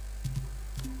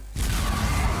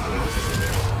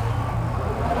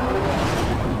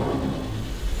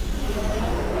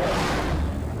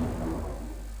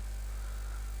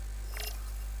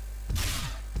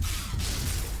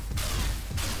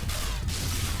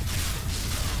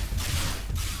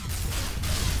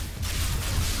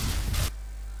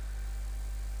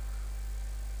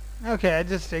 Okay, I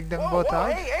just take them Whoa, both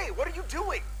out. hey, what are you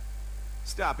doing?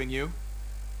 Stopping you.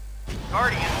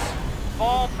 Guardians,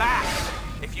 fall back.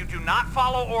 If you do not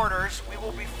follow orders, we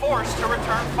will be forced to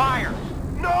return fire.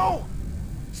 No!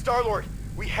 Star-Lord,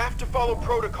 we have to follow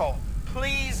protocol.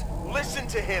 Please listen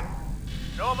to him.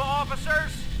 Nova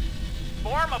officers,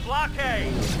 form a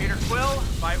blockade. Peter Quill,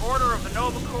 by order of the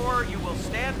Nova Corps, you will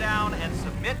stand down and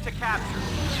submit to capture.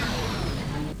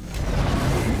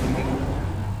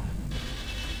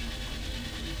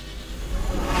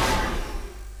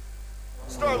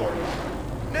 Star-Lord,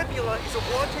 Nebula is a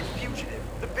wanted fugitive,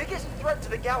 the biggest threat to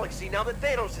the galaxy now that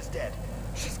Thanos is dead.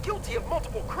 She's guilty of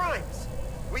multiple crimes.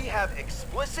 We have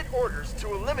explicit orders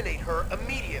to eliminate her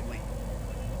immediately.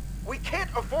 We can't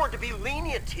afford to be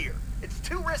lenient here. It's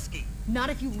too risky.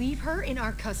 Not if you leave her in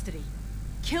our custody.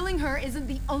 Killing her isn't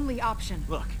the only option.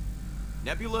 Look,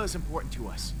 Nebula is important to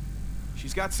us.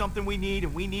 She's got something we need,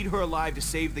 and we need her alive to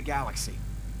save the galaxy.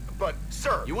 But,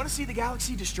 sir... You want to see the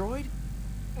galaxy destroyed?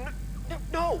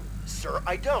 No, sir,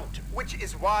 I don't. Which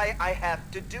is why I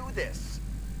have to do this.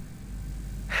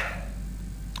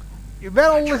 You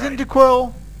better listen to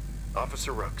Quill.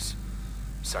 Officer Rooks,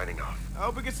 signing off. I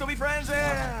hope we can still be friends.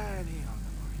 I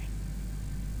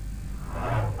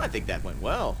think that went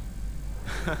well.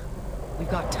 We've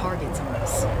got targets on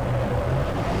us.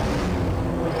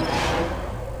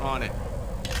 On it.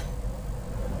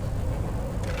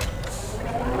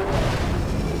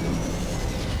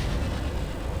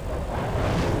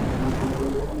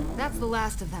 That's the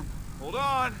last of them. Hold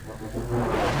on.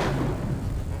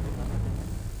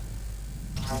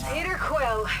 Peter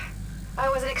Quill, I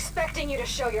wasn't expecting you to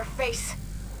show your face.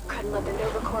 Couldn't let the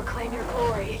Nova Corps claim your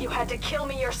glory. You had to kill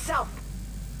me yourself.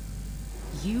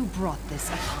 You brought this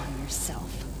upon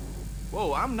yourself.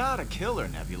 Whoa, I'm not a killer,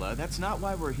 Nebula. That's not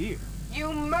why we're here.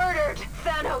 You murdered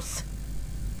Thanos.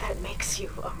 That makes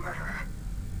you a murderer.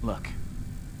 Look,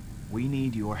 we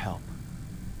need your help.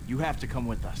 You have to come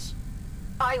with us.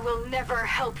 I will never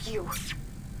help you.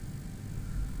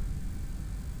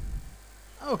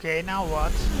 Okay, now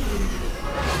what?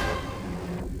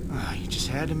 You just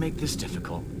had to make this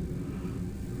difficult.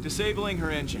 Disabling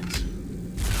her engines.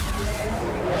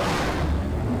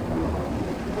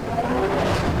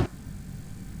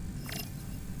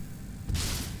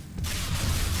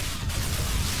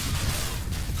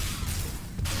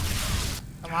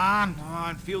 Come on. Come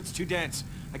on, field's too dense.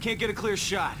 I can't get a clear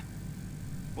shot.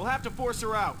 We'll have to force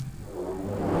her out.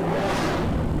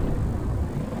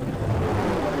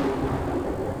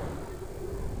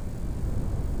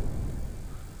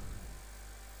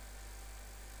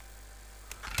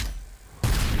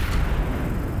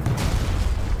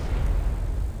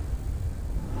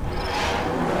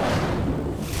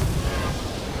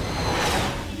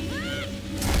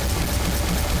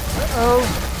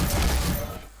 Uh-oh.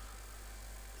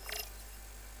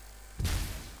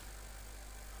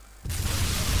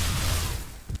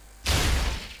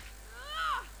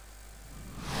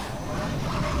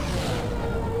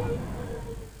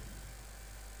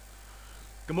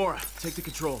 Gamora, take the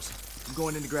controls. I'm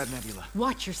going in to grab Nebula.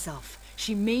 Watch yourself.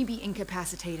 She may be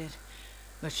incapacitated,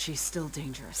 but she's still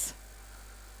dangerous.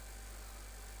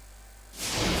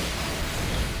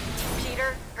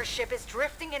 Peter, her ship is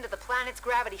drifting into the planet's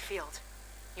gravity field.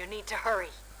 You need to hurry.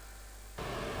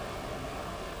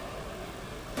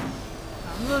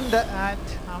 I'm doing that.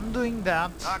 I'm doing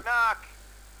that. Knock, knock.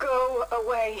 Go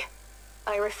away.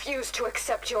 I refuse to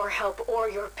accept your help or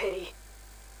your pity.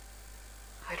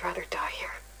 I'd rather die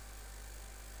here.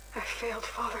 I failed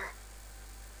Father.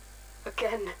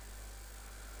 Again.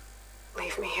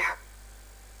 Leave me here.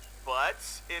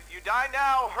 But if you die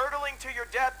now, hurtling to your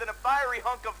death in a fiery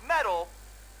hunk of metal,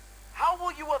 how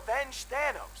will you avenge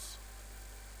Thanos?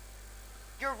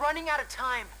 You're running out of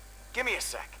time. Give me a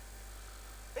sec.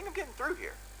 I think I'm getting through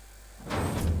here.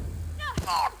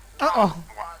 Uh-oh.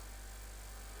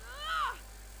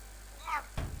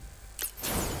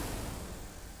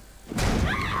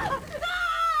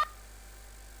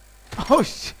 Oh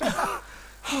shit.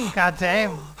 God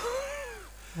damn.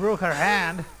 Broke her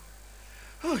hand.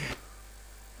 Okay.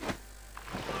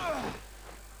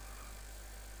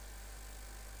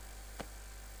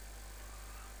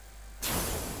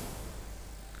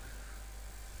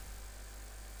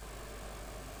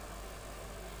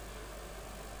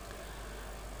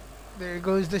 There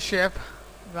goes the ship.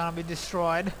 Gonna be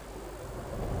destroyed.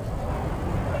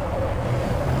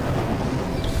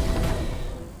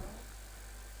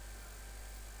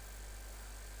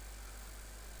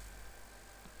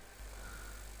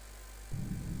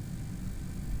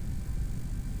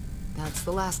 That's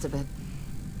the last of it.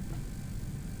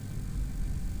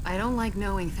 I don't like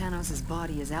knowing Thanos'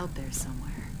 body is out there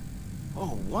somewhere.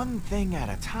 Oh, one thing at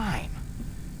a time.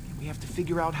 We have to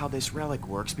figure out how this relic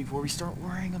works before we start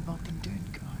worrying about the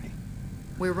dead guy.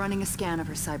 We're running a scan of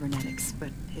her cybernetics, but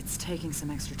it's taking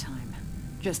some extra time.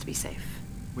 Just to be safe.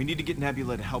 We need to get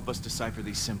Nebula to help us decipher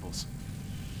these symbols.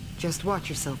 Just watch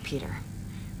yourself, Peter.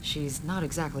 She's not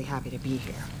exactly happy to be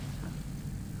here.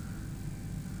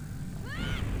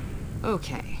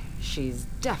 Okay, she's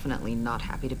definitely not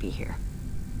happy to be here.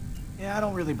 Yeah, I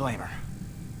don't really blame her.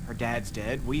 Her dad's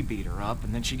dead, we beat her up,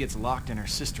 and then she gets locked in her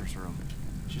sister's room.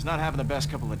 She's not having the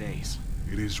best couple of days.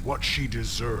 It is what she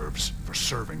deserves for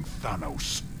serving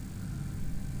Thanos.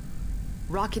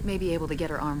 Rocket may be able to get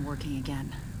her arm working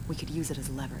again. We could use it as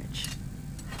leverage.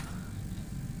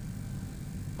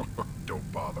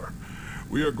 Don't bother.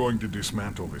 We are going to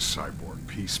dismantle this cyborg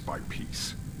piece by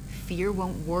piece. Fear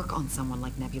won't work on someone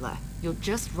like Nebula. You'll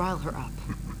just rile her up.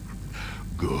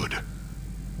 Good.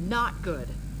 Not good.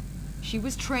 She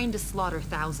was trained to slaughter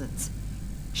thousands.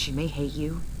 She may hate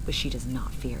you, but she does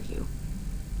not fear you.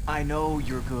 I know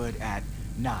you're good at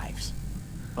knives,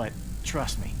 but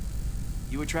trust me,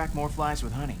 you attract more flies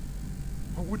with honey.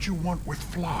 What would you want with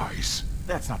flies?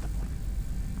 That's not the point.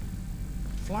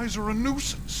 Flies are a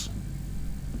nuisance.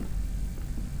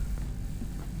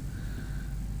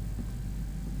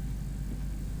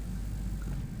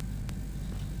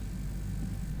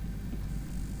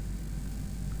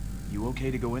 You okay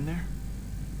to go in there?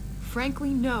 Frankly,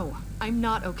 no. I'm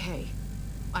not okay.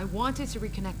 I wanted to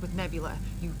reconnect with Nebula.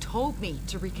 You told me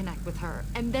to reconnect with her,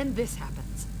 and then this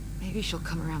happens. Maybe she'll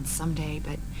come around someday,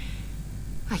 but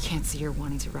I can't see her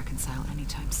wanting to reconcile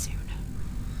anytime soon.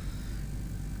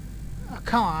 Oh,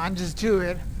 come on, just do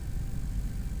it.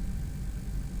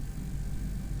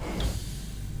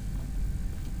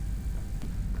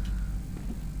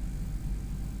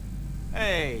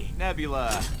 Hey,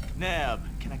 Nebula. Neb.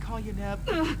 Can I call you Neb?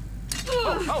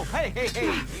 Oh, hey.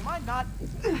 You mind not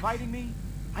inviting me?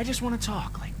 I just want to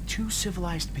talk like two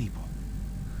civilized people.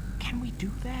 Can we do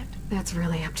that? That's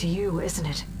really up to you, isn't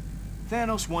it?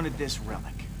 Thanos wanted this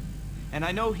relic. And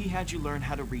I know he had you learn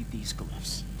how to read these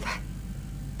glyphs.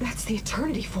 That's the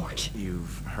Eternity Forge.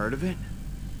 You've heard of it?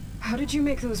 How did you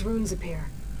make those runes appear?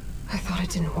 I thought it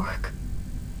didn't work.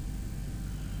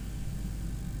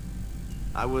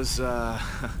 I was,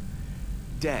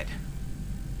 dead.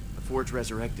 The Forge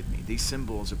resurrected me. These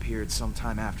symbols appeared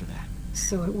sometime after that.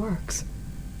 So it works.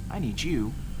 I need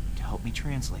you to help me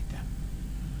translate them.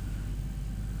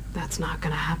 That's not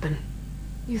gonna happen.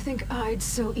 You think I'd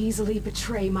so easily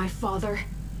betray my father?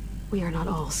 We are not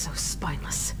all so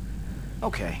spineless.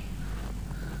 Okay.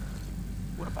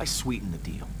 What if I sweeten the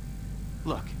deal?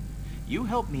 Look, you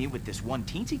help me with this one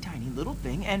teensy tiny little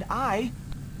thing, and I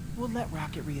will let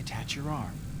Rocket reattach your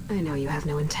arm. I know you have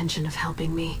no intention of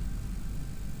helping me.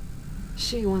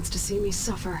 She wants to see me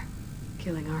suffer.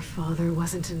 Killing our father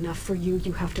wasn't enough for you.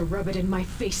 You have to rub it in my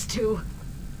face, too.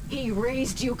 He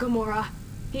raised you, Gamora.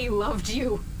 He loved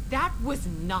you. That was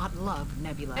not love,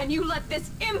 Nebula. And you let this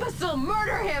imbecile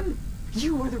murder him!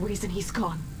 You were the reason he's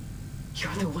gone.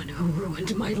 You're the one who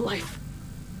ruined my life.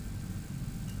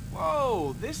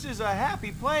 Whoa, this is a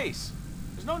happy place.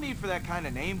 There's no need for that kind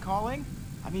of name-calling.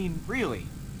 I mean, really.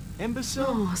 Imbecile?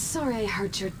 Oh, sorry I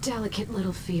hurt your delicate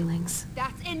little feelings.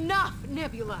 That's enough,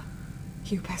 Nebula!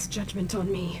 You pass judgment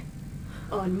on me.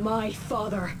 On my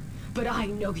father. But I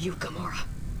know you, Gamora.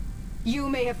 You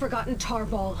may have forgotten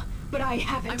Tarval, but I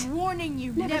haven't. I'm warning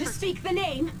you, Never to speak the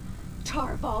name.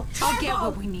 Tarval. I'll get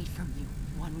what we need from you,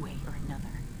 one way or another.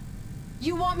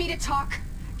 You want me to talk?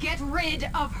 Get rid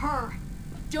of her.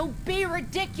 Don't be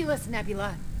ridiculous,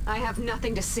 Nebula. I have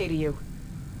nothing to say to you.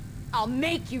 I'll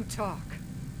make you talk.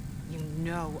 You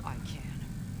know I can.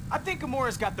 I think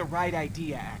Gamora's got the right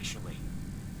idea, actually.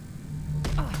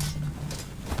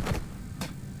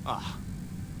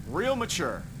 Real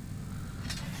mature.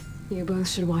 You both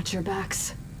should watch your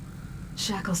backs.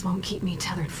 Shackles won't keep me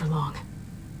tethered for long.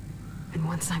 And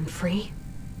once I'm free,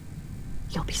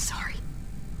 you'll be sorry.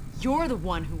 You're the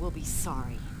one who will be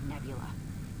sorry, Nebula.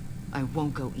 I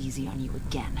won't go easy on you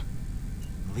again.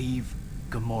 Leave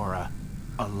Gamora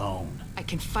alone. I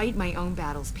can fight my own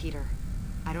battles, Peter.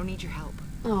 I don't need your help.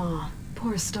 Oh,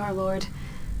 poor Star-Lord.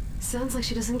 Sounds like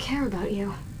she doesn't care about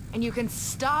you. And you can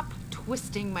stop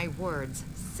twisting my words,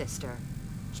 sister.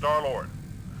 Star-Lord,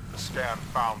 the scan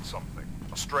found something.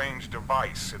 A strange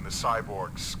device in the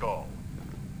cyborg's skull.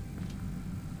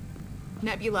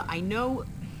 Nebula, I know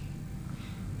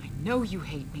you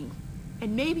hate me.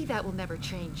 And maybe that will never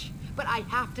change. But I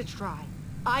have to try.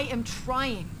 I am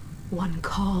trying. One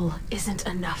call isn't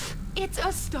enough. It's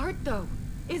a start, though,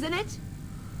 isn't it?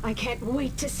 I can't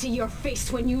wait to see your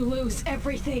face when you lose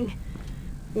everything.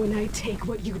 When I take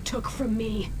what you took from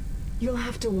me, you'll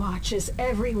have to watch as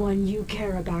everyone you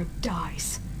care about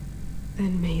dies.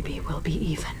 Then maybe we'll be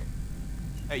even.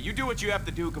 Hey, you do what you have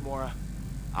to do, Gamora.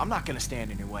 I'm not gonna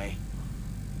stand in your way.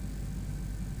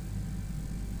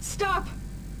 Stop!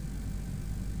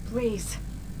 Please.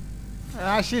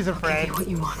 She's I'll give afraid. you what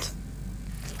you want.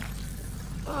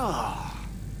 Oh.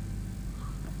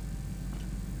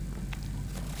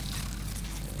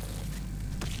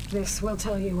 This will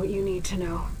tell you what you need to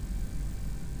know.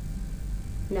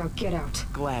 Now get out.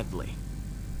 Gladly.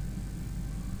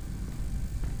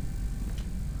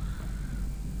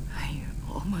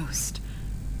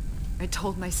 I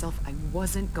told myself I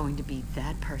wasn't going to be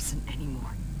that person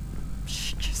anymore.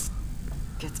 She just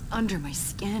gets under my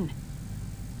skin.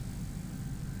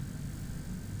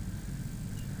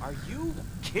 Are you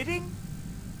kidding?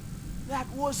 That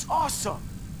was awesome!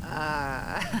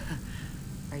 Are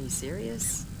you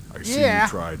serious? I see Yeah. you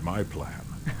tried my plan.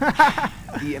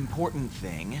 The important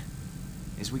thing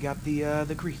is we got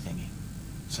the Greek thingy.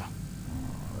 So.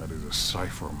 That is a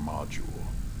cipher module.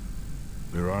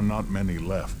 There are not many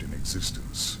left in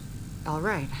existence. All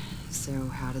right, so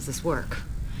how does this work?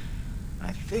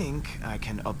 I think I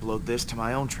can upload this to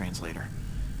my own translator.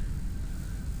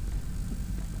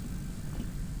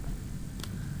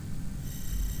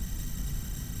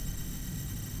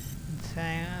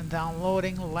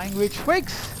 Downloading language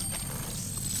fix.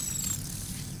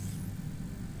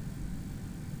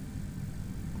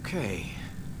 Okay,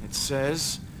 it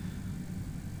says,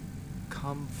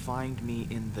 "Come find me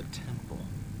in the temple."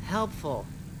 Helpful.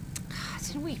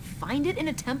 Didn't we find it in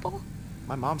a temple?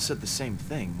 My mom said the same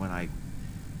thing when I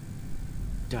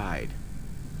died.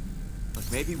 But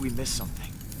maybe we missed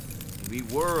something. We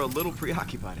were a little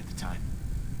preoccupied at the time.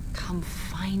 Come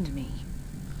find me.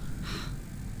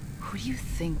 Who do you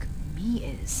think me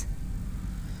is?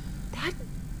 That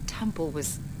temple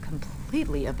was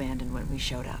completely abandoned when we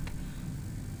showed up.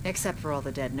 Except for all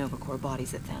the dead Nova Corps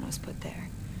bodies that Thanos put there.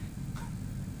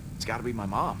 It's gotta be my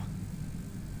mom.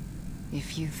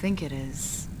 If you think it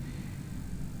is,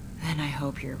 then I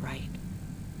hope you're right.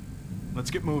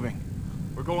 Let's get moving.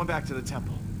 We're going back to the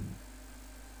temple.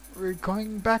 We're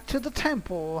going back to the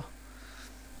temple.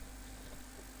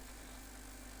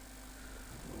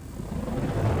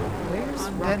 Where's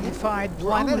Unidentified Rocket? We're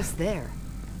planet. almost there.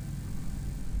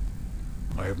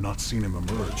 I have not seen him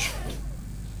emerge.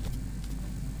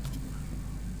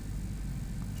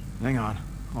 Hang on,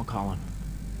 I'll call him.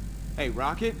 Hey,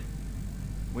 Rocket?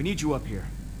 We need you up here.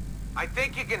 I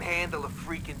think you can handle a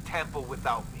freaking temple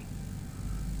without me.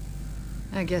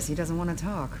 I guess he doesn't want to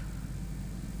talk.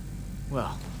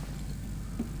 Well,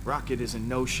 Rocket is in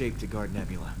no shape to guard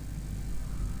Nebula.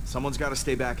 Someone's gotta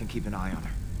stay back and keep an eye on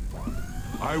her.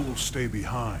 I will stay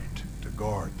behind to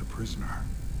guard the prisoner.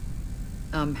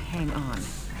 Hang on.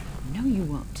 No, you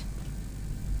won't.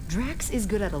 Drax is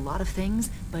good at a lot of things,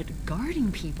 but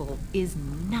guarding people is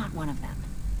not one of them.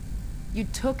 You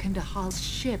took him to Hal's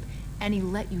ship, and he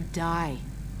let you die.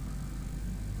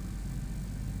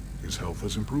 His health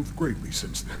has improved greatly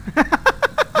since then.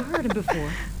 I've heard him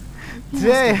before. He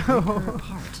wants to rip her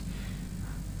apart.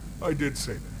 I did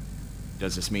say that.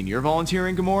 Does this mean you're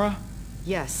volunteering, Gamora?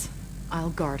 Yes, I'll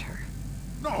guard her.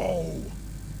 No!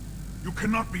 You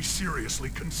cannot be seriously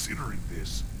considering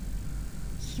this.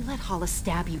 He let Hala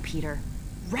stab you, Peter.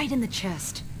 Right in the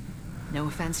chest. No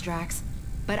offense, Drax,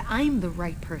 but I'm the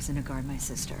right person to guard my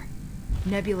sister.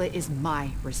 Nebula is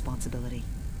my responsibility.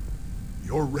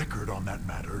 Your record on that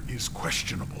matter is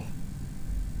questionable.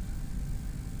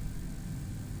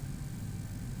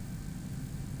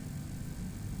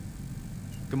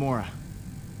 Gamora,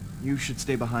 you should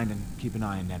stay behind and keep an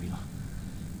eye on Nebula.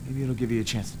 Maybe it'll give you a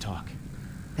chance to talk.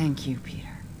 Thank you, Peter.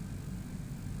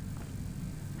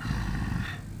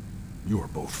 You are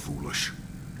both foolish.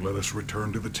 Let us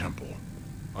return to the temple.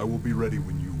 I will be ready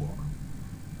when you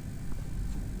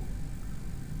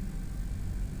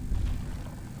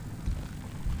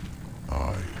are.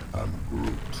 I am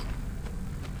Groot.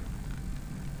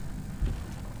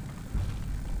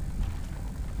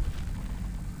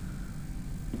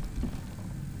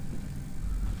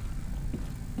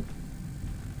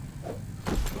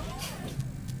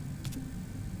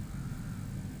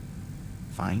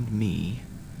 Find me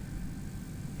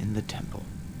in the temple.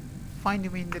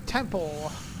 Find me in the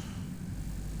temple.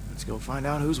 Let's go find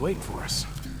out who's waiting for us.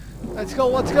 Let's go,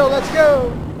 let's go, let's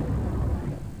go!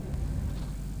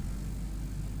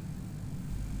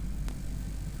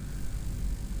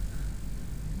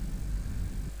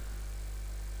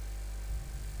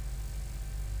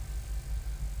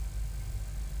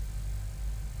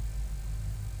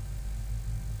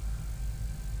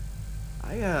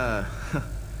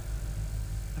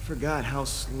 I forgot how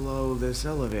slow this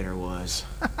elevator was.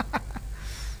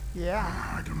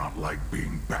 Yeah. I do not like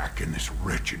being back in this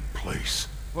wretched place.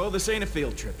 Well, this ain't a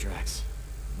field trip, Drax.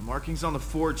 The markings on the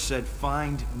forge said,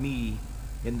 find me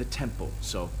in the temple.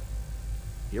 So,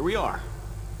 here we are.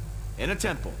 In a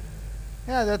temple.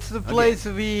 Yeah, that's the place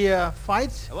we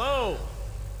fight Hello?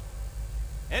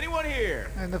 Anyone here?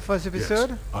 in the first episode.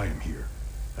 Yes, I am here,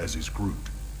 as is Groot.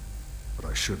 But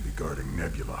I should be guarding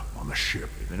Nebula on the ship.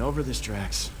 We've been over this,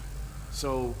 Drax.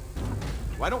 So,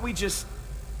 why don't we just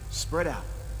spread out?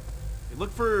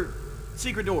 Look for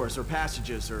secret doors or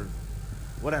passages or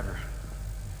whatever.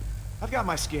 I've got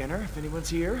my scanner. If anyone's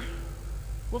here,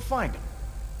 we'll find them.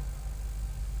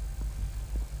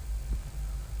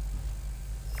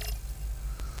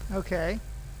 Okay.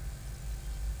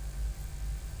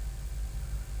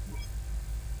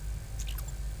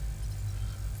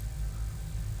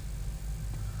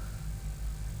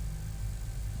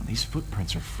 Well, these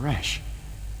footprints are fresh.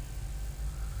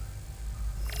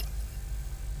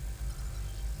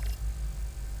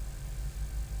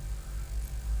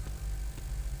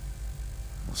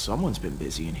 Well, someone's been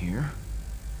busy in here.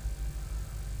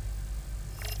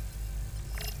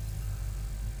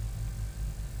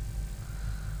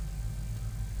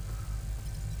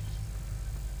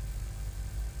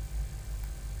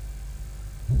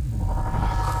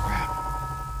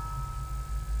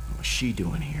 She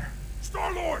doing here?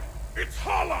 Star-Lord! It's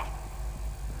Hala!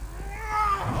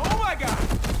 Oh my god!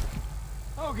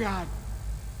 Oh god!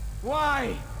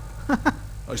 Why?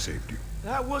 I saved you.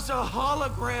 That was a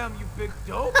hologram, you big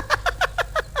dope!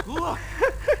 Look!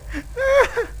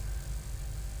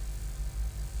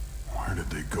 Where did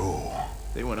they go?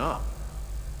 They went up.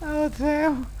 Oh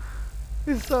damn.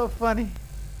 It's so funny.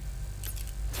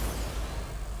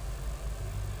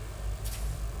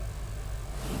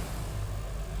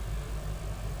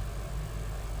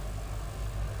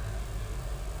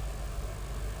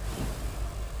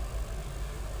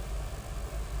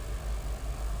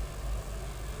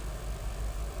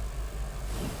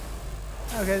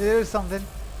 Okay, there is something.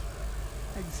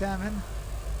 Examine.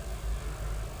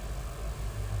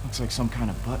 Looks like some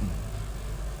kind of button.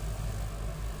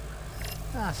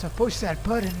 Ah, so push that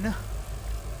button.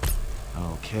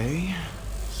 Okay,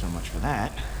 so much for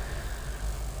that.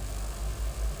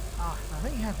 Ah,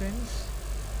 nothing happens.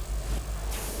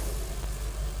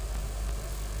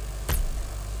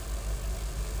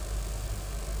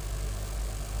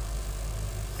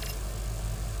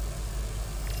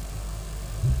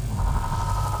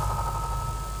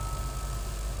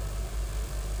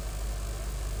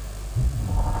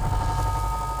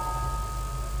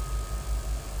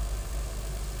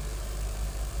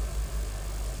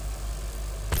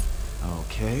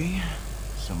 Okay,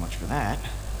 so much for that.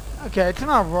 Okay, it's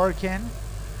not working.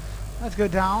 Let's go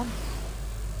down.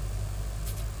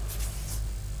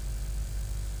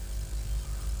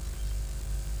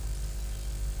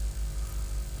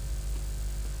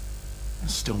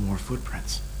 There's still more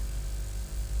footprints.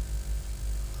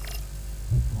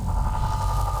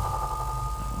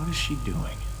 What is she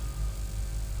doing?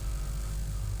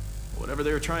 Whatever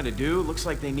they were trying to do, looks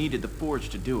like they needed the forge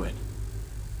to do it.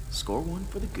 Score one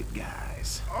for the good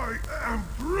guys. I am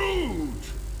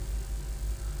Groot!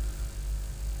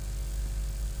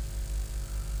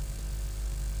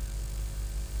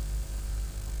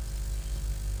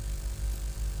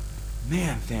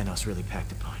 Man, Thanos really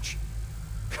packed a punch.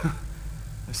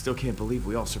 I still can't believe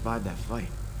we all survived that fight.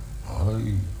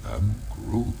 I am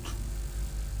Groot.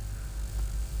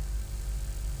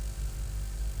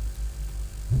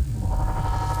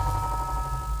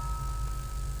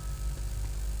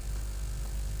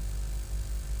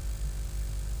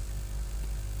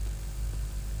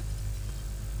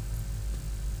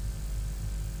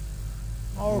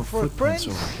 More footprints footprints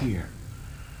over here.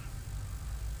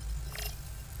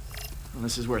 Well,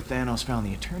 this is where Thanos found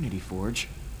the Eternity Forge.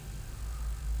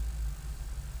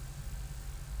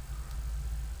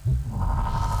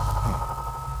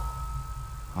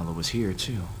 Hala was here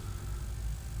too.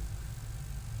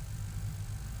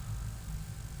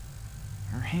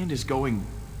 Her hand is going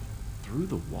through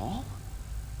the wall?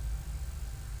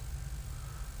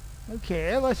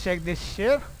 Okay, let's check this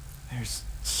shit. There's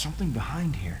something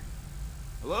behind here.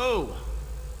 Hello?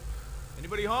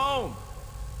 Anybody home?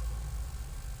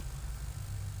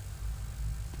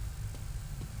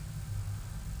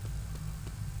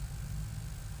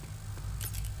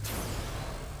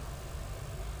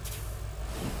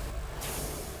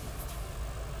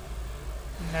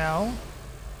 No.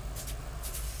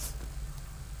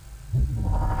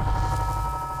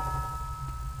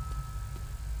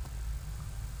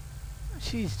 What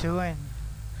she's doing?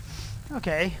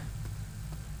 Okay.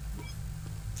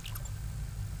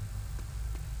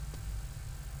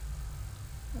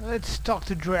 Let's talk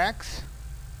to Drax.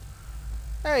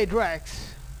 Hey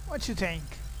Drax, what you think?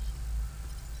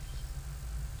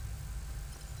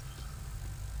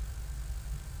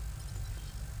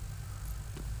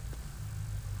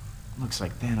 Looks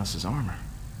like Thanos' armor.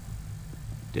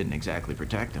 Didn't exactly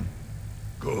protect him.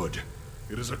 Good.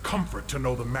 It is a comfort to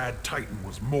know the Mad Titan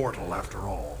was mortal after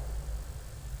all.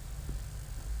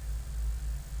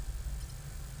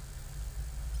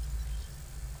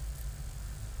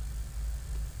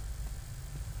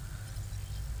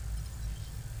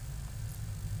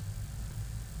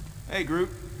 Hey, Groot.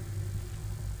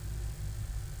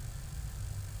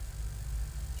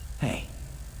 Hey.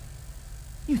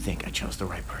 You think I chose the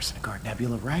right person to guard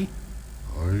Nebula, right?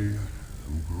 I am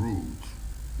Groot.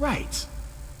 Right.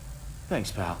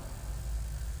 Thanks, pal.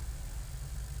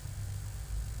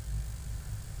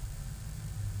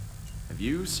 Have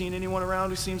you seen anyone around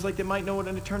who seems like they might know what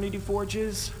an Eternity Forge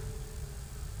is?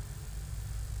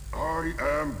 I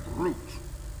am Groot.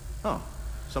 Oh,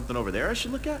 something over there I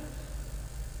should look at?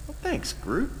 Well, thanks,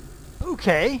 Groot.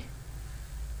 Okay.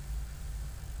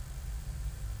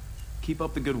 Keep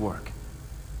up the good work.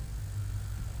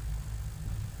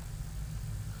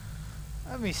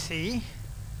 Let me see.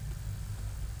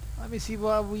 Let me see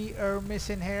what we are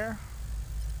missing here.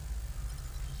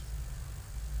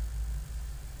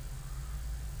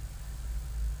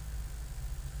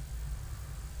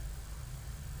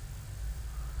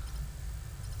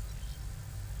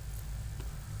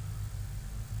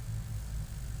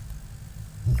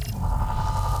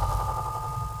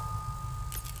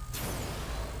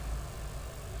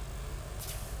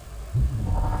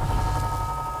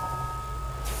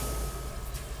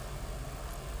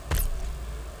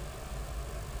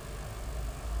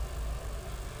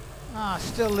 Ah,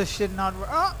 still this should not work.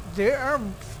 Oh, there are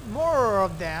more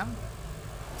of them.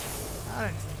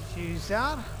 I didn't use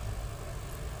that.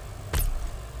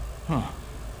 Huh.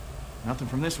 Nothing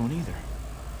from this one either.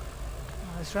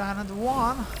 Let's try another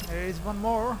one. There is one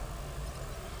more.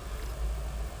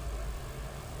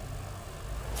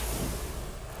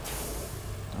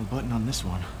 No button on this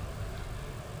one.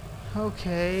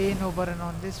 Okay, no button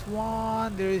on this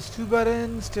one. There is two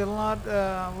buttons, still not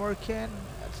working.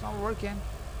 That's not working.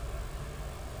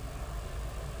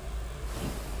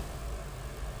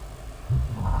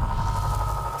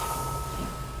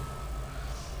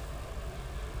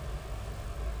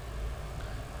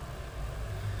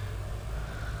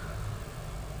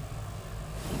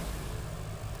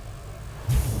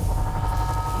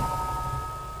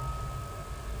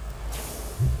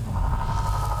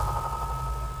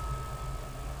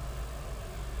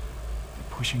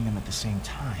 Pushing them at the same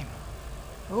time.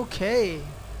 Okay.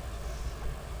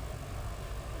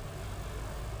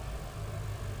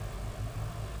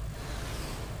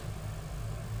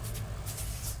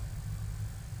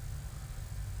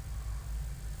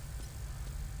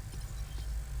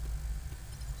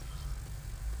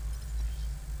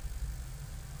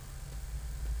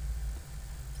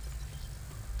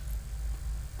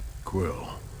 Quill,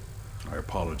 I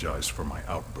apologize for my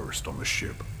outburst on the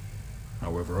ship.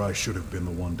 However, I should have been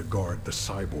the one to guard the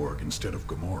cyborg instead of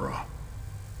Gamora.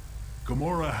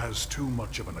 Gamora has too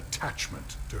much of an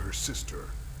attachment to her sister.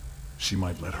 She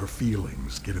might let her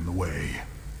feelings get in the way.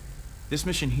 This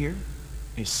mission here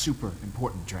is super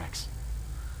important, Drax.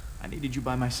 I needed you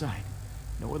by my side.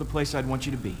 No other place I'd want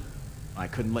you to be. I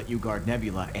couldn't let you guard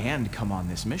Nebula and come on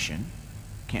this mission.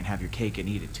 Can't have your cake and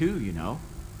eat it too, you know.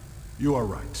 You are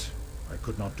right. I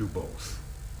could not do both.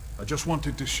 I just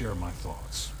wanted to share my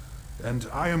thoughts. And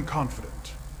I am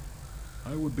confident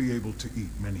I would be able to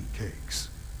eat many cakes.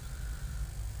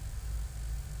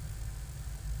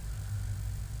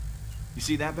 You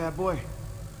see that bad boy?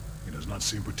 He does not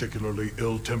seem particularly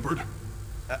ill-tempered.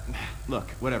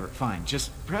 Look, whatever, fine. Just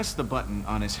press the button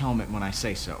on his helmet when I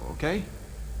say so, okay?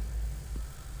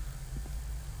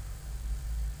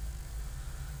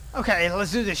 Okay,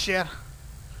 let's do this shit.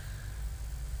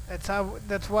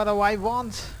 That's what I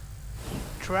want.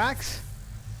 Tracks.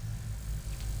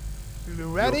 You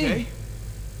ready? You okay?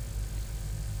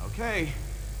 Okay.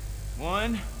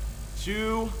 1,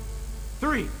 2,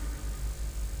 3.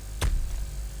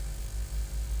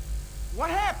 What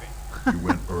happened? You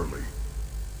went early.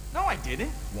 No, I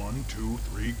didn't. 1, 2,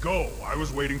 3, go. I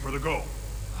was waiting for the go.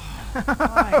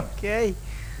 Okay.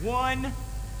 1,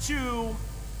 2,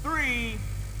 3,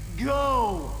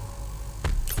 go!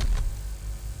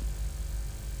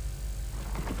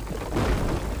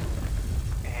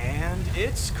 And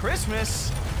it's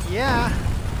Christmas. Yeah.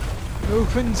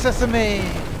 Open sesame.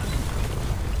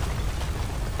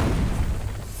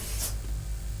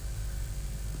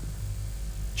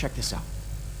 Check this out.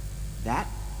 That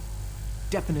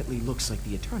definitely looks like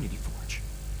the Eternity Forge.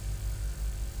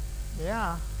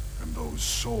 Yeah. And those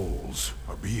souls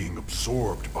are being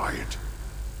absorbed by it.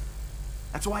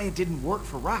 That's why it didn't work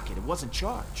for Rocket. It wasn't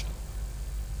charged.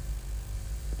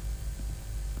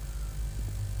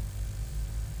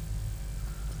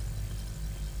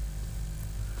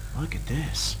 Look at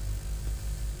this.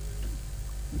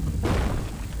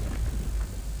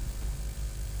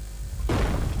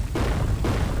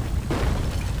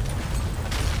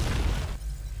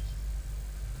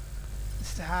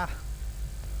 It's that.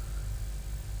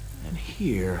 And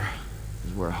here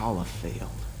is where Hala failed.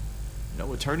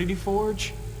 No Eternity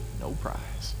Forge, no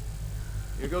prize.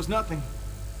 Here goes nothing.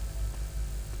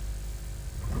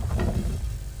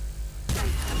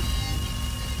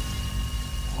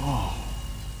 Whoa.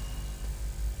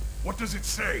 What does it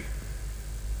say?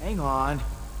 Hang on.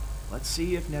 Let's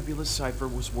see if Nebula's cipher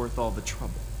was worth all the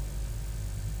trouble.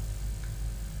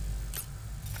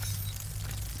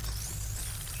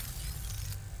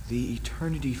 The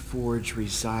Eternity Forge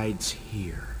resides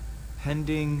here,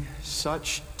 pending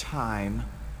such time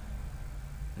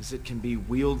as it can be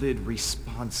wielded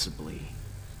responsibly.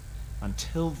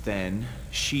 Until then,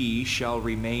 she shall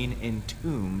remain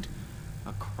entombed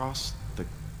across the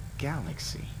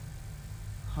galaxy.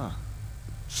 Huh.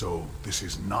 So, this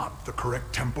is not the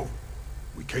correct temple?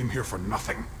 We came here for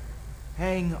nothing.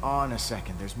 Hang on a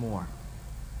second, there's more.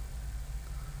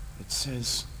 It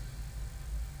says...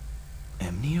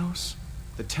 Emnios?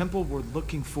 The temple we're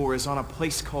looking for is on a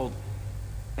place called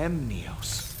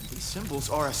Emnios. And these symbols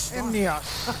are a star.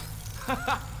 Emnios.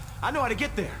 I know how to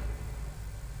get there.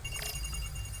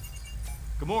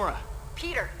 Gamora.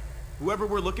 Peter. Whoever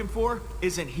we're looking for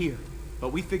isn't here,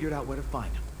 but we figured out where to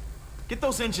find him. Get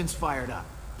those engines fired up.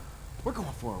 We're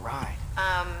going for a ride.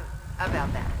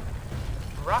 About that.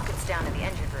 Rocket's down in the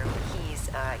engine room.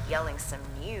 He's, yelling some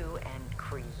new and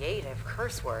creative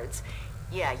curse words.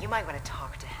 Yeah, you might want to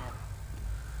talk to him.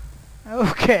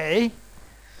 Okay.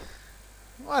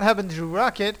 What happened to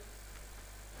Rocket?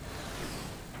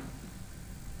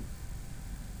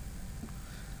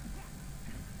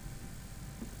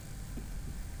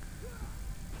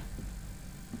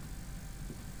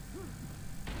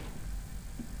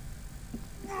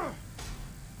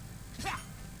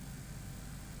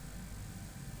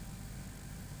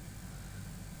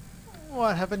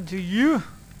 What happened to you?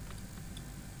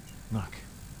 Look,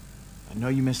 I know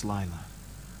you miss Lila.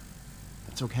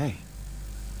 That's okay.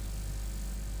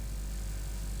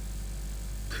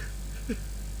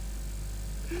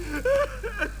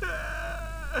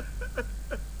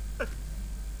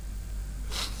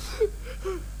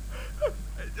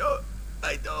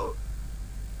 I don't.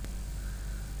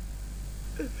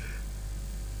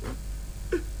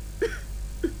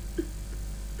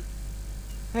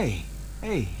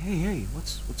 Hey,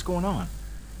 what's going on?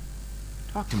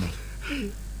 Talk to me.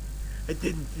 I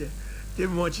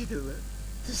didn't want you to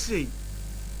see.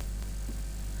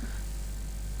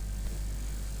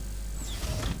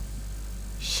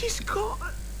 She's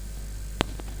gone.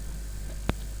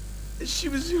 She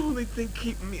was the only thing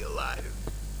keeping me alive.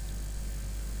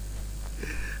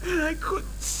 And I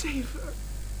couldn't save her.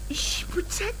 She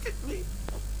protected me.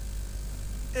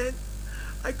 And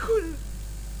I couldn't.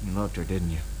 You loved her,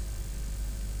 didn't you?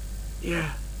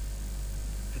 Yeah,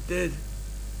 I did.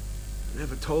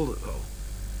 Never told her, though.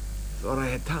 Thought I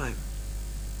had time.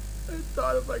 I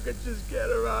thought if I could just get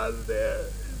her out of there,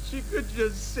 she could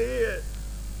just see it.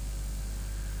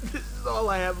 This is all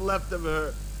I have left of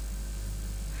her.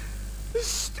 This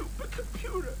stupid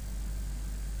computer.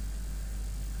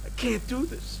 I can't do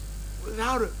this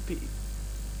without her, Pete.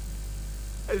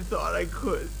 I thought I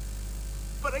could,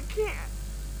 but I can't.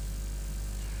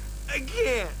 I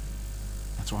can't.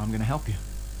 That's why I'm gonna help you.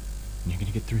 And you're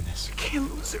gonna get through this. I can't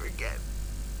lose her again.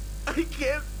 I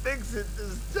can't fix it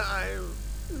this time.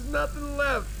 There's nothing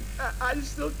left. I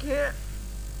still can't.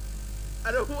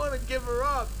 I don't want to give her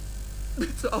up.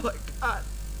 It's all I got.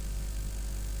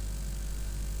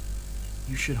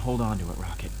 You should hold on to it,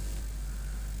 Rocket.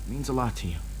 It means a lot to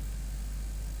you.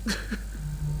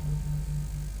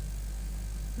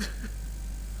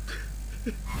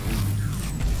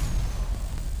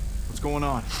 What's going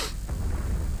on?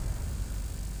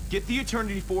 Get the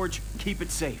Eternity Forge, keep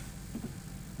it safe.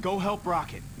 Go help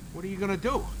Rocket. What are you gonna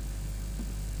do?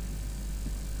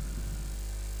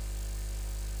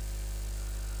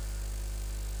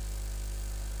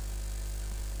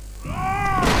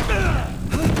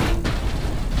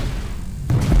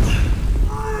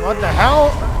 What the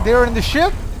hell? They're in the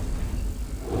ship?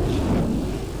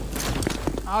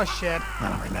 Oh shit. I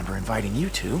don't remember inviting you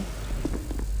to.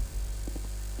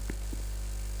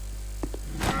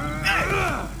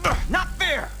 Not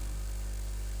fair!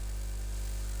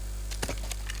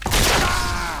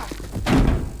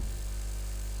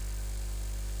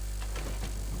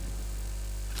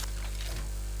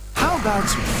 How about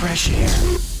some fresh air?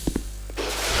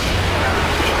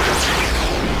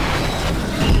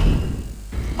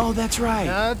 Oh, that's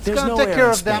right. It's There's gonna no take air care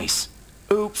in of them. space.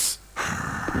 Oops.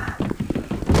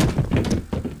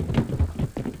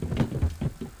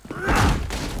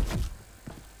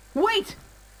 Wait!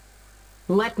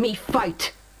 Let me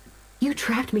fight. You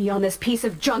trapped me on this piece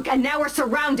of junk, and now we're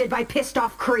surrounded by pissed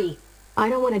off Kree. I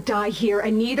don't want to die here,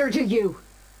 and neither do you.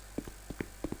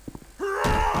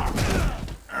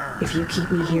 If you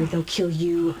keep me here, they'll kill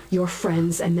you, your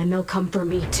friends, and then they'll come for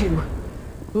me too.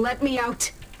 Let me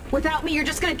out. Without me, you're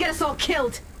just gonna get us all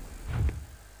killed.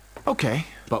 Okay,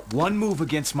 but one move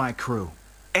against my crew.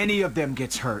 Any of them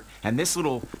gets hurt, and this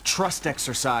little trust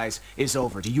exercise is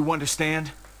over. Do you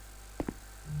understand?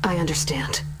 I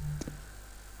understand.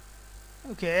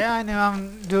 Okay, I know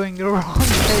I'm doing the wrong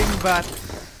thing, but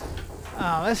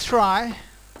let's try.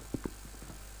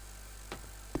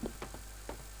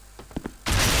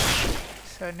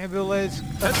 So Nebula is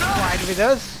right with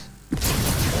us.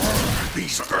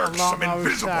 These irksome Along our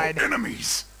invisible side.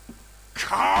 enemies.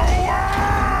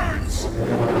 Cowards!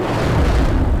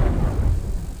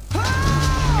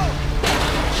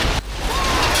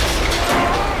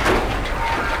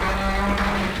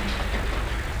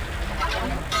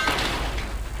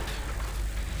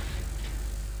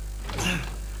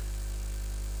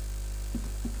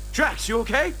 Drax, you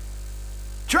okay?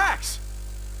 Drax!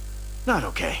 Not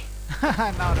okay.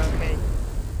 Not okay.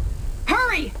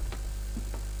 Hurry!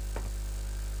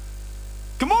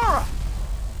 Gamora!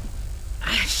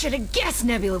 I should have guessed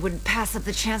Nebula wouldn't pass up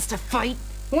the chance to fight.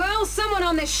 Well, someone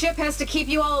on this ship has to keep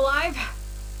you all alive.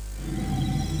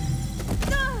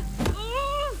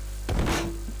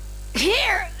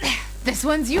 Here! This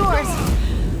one's yours.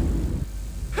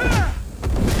 A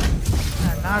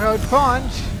knockout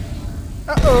punch.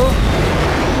 Uh-oh.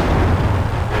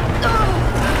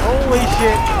 Holy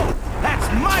shit. That's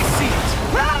my seat!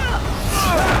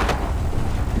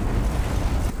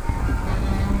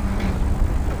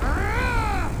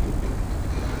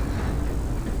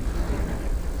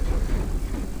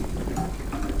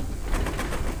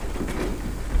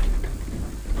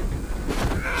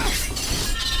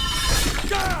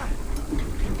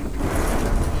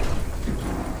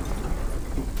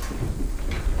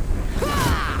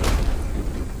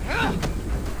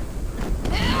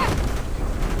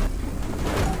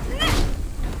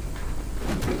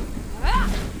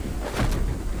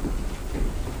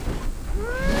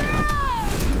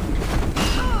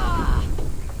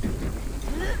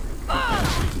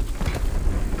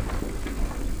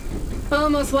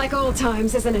 Almost like old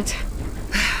times, isn't it?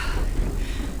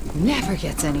 Never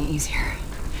gets any easier.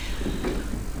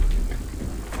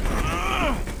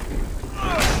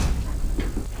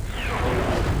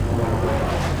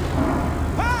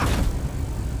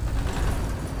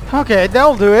 Okay,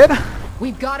 that'll do it.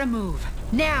 We've got to move.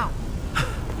 Now!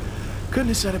 Couldn't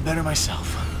have said it better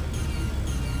myself.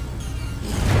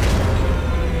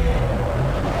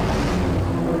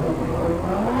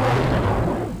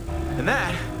 And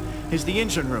that is the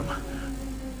engine room.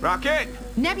 Rocket!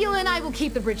 Nebula and I will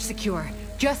keep the bridge secure.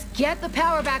 Just get the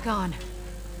power back on.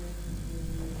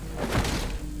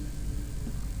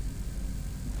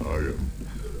 I am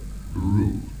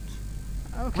Groot.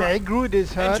 Okay, Groot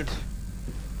is hurt. Engine.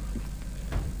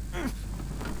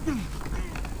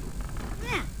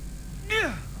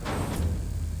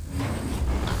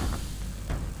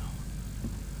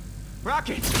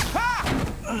 Rocket! Ah!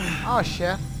 Oh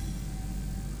shit.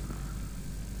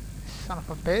 Son of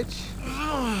a bitch.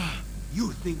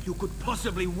 You think you could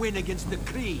possibly win against the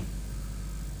Kree?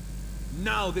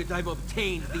 Now that I've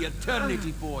obtained the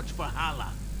Eternity Forge for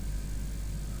Hala.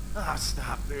 Oh,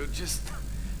 stop, dude. Just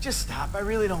stop. I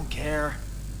really don't care.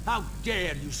 How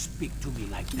dare you speak to me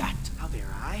like that? How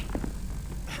dare I?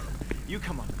 You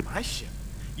come onto my ship,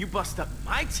 you bust up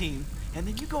my team, and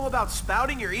then you go about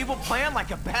spouting your evil plan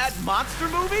like a bad monster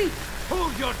movie?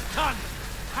 Hold your tongue!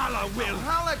 Hala will!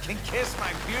 Hala can kiss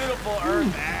my beautiful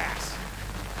Earth ass.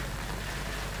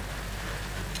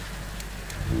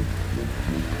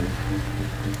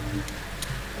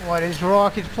 What is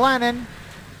Rocket planning?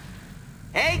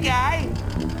 Hey, guy!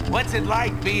 What's it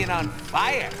like being on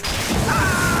fire?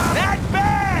 That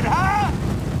bad, huh?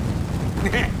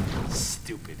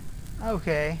 Stupid.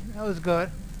 Okay, that was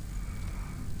good.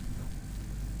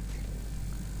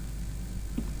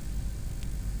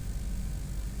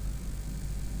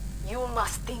 You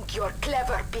must think you're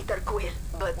clever, Peter Quill,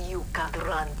 but you can't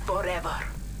run forever.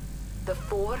 The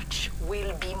forge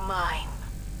will be mine.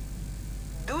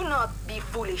 Do not be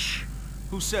foolish.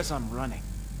 Who says I'm running?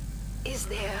 Is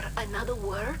there another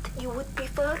word you would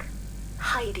prefer?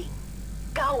 Hiding.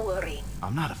 Cowering.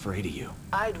 I'm not afraid of you.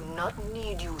 I do not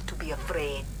need you to be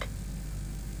afraid.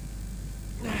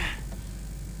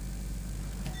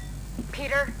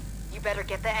 Peter, you better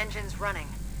get the engines running.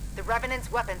 The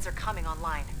Revenant's weapons are coming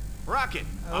online. Rocket!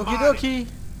 I'm Okie on it. dokie.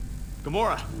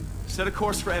 Gamora, set a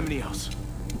course for Emnios.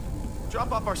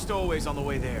 Drop off our stowaways on the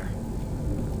way there.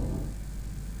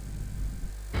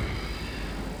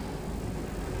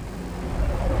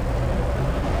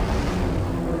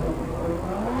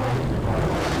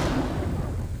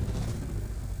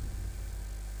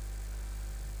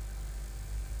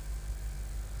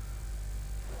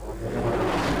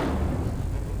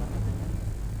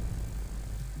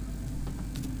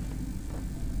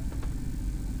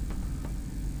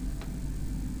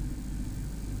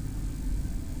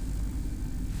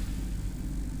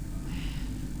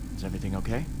 Is everything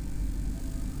okay?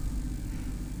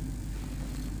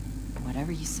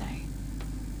 Whatever you say.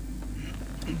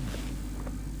 You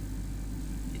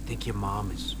think your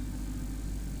mom is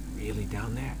really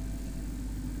down there?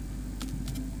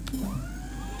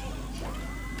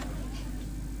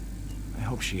 I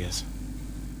hope she is.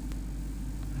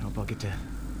 I hope I'll get to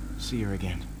see her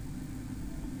again.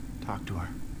 Talk to her.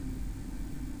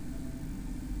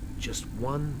 Just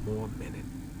one more minute.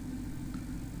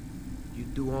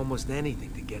 You'd do almost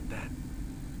anything to get that.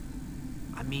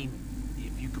 I mean,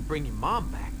 if you could bring your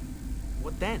mom back,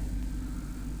 what then?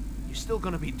 You still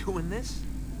gonna be doing this?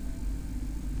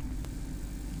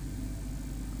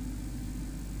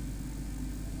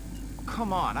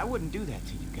 Come on, I wouldn't do that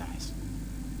to you guys.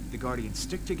 The Guardians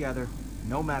stick together,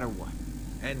 no matter what.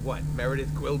 And what,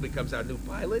 Meredith Quill becomes our new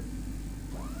pilot?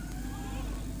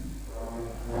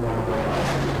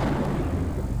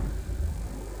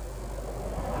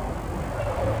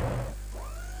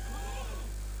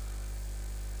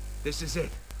 This is it.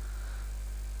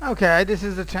 Okay, this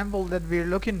is the temple that we're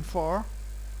looking for.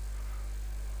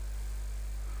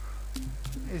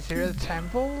 Is here a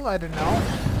temple? I don't know.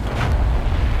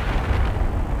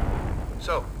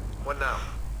 So, what now?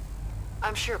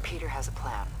 I'm sure Peter has a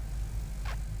plan.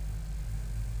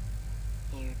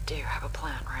 You do have a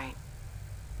plan, right?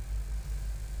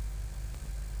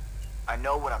 I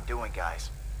know what I'm doing, guys.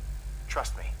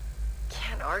 Trust me.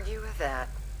 Can't argue with that.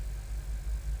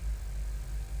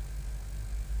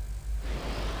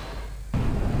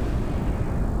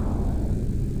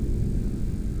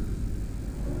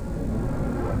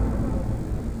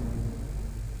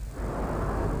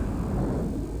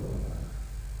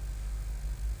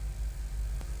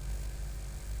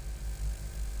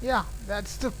 Yeah,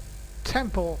 that's the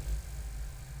temple.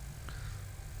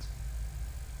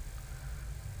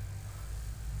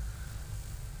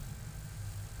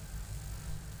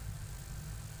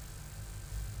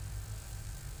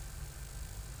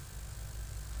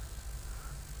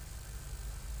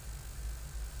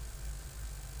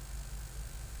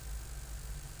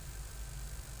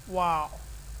 Wow.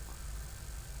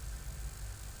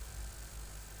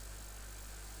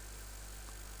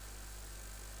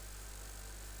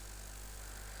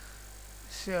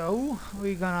 So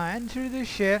we're gonna enter the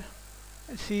shed.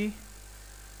 Let's see.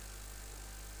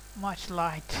 Much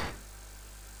light.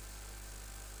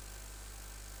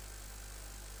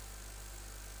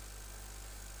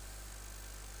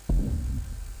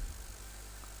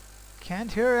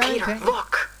 Can't hear anything. Peter,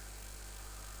 look!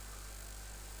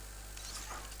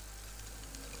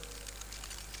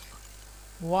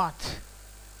 What?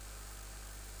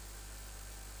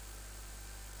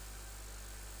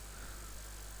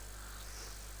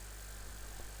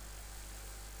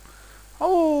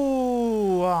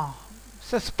 Oh,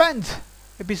 suspense.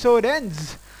 Episode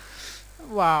ends.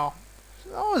 Wow,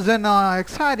 that was an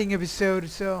exciting episode.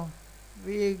 So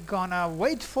we're gonna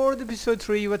wait for the episode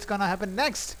 3. What's gonna happen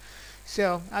next?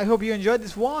 So I hope you enjoyed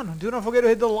this one. Do not forget to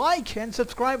hit the like and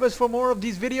subscribe us for more of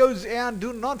these videos, and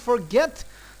do not forget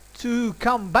to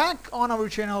come back on our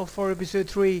channel for episode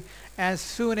 3 as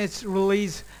soon as it's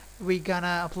released. We're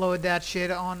gonna upload that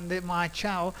shit on my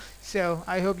channel. So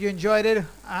I hope you enjoyed it.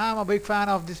 I'm a big fan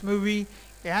of this movie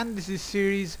and this is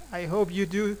series. I hope you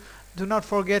do Do not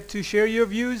forget to share your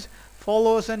views.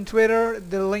 Follow us on Twitter,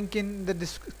 the link in the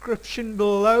description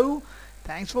below.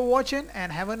 Thanks for watching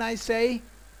and have a nice day.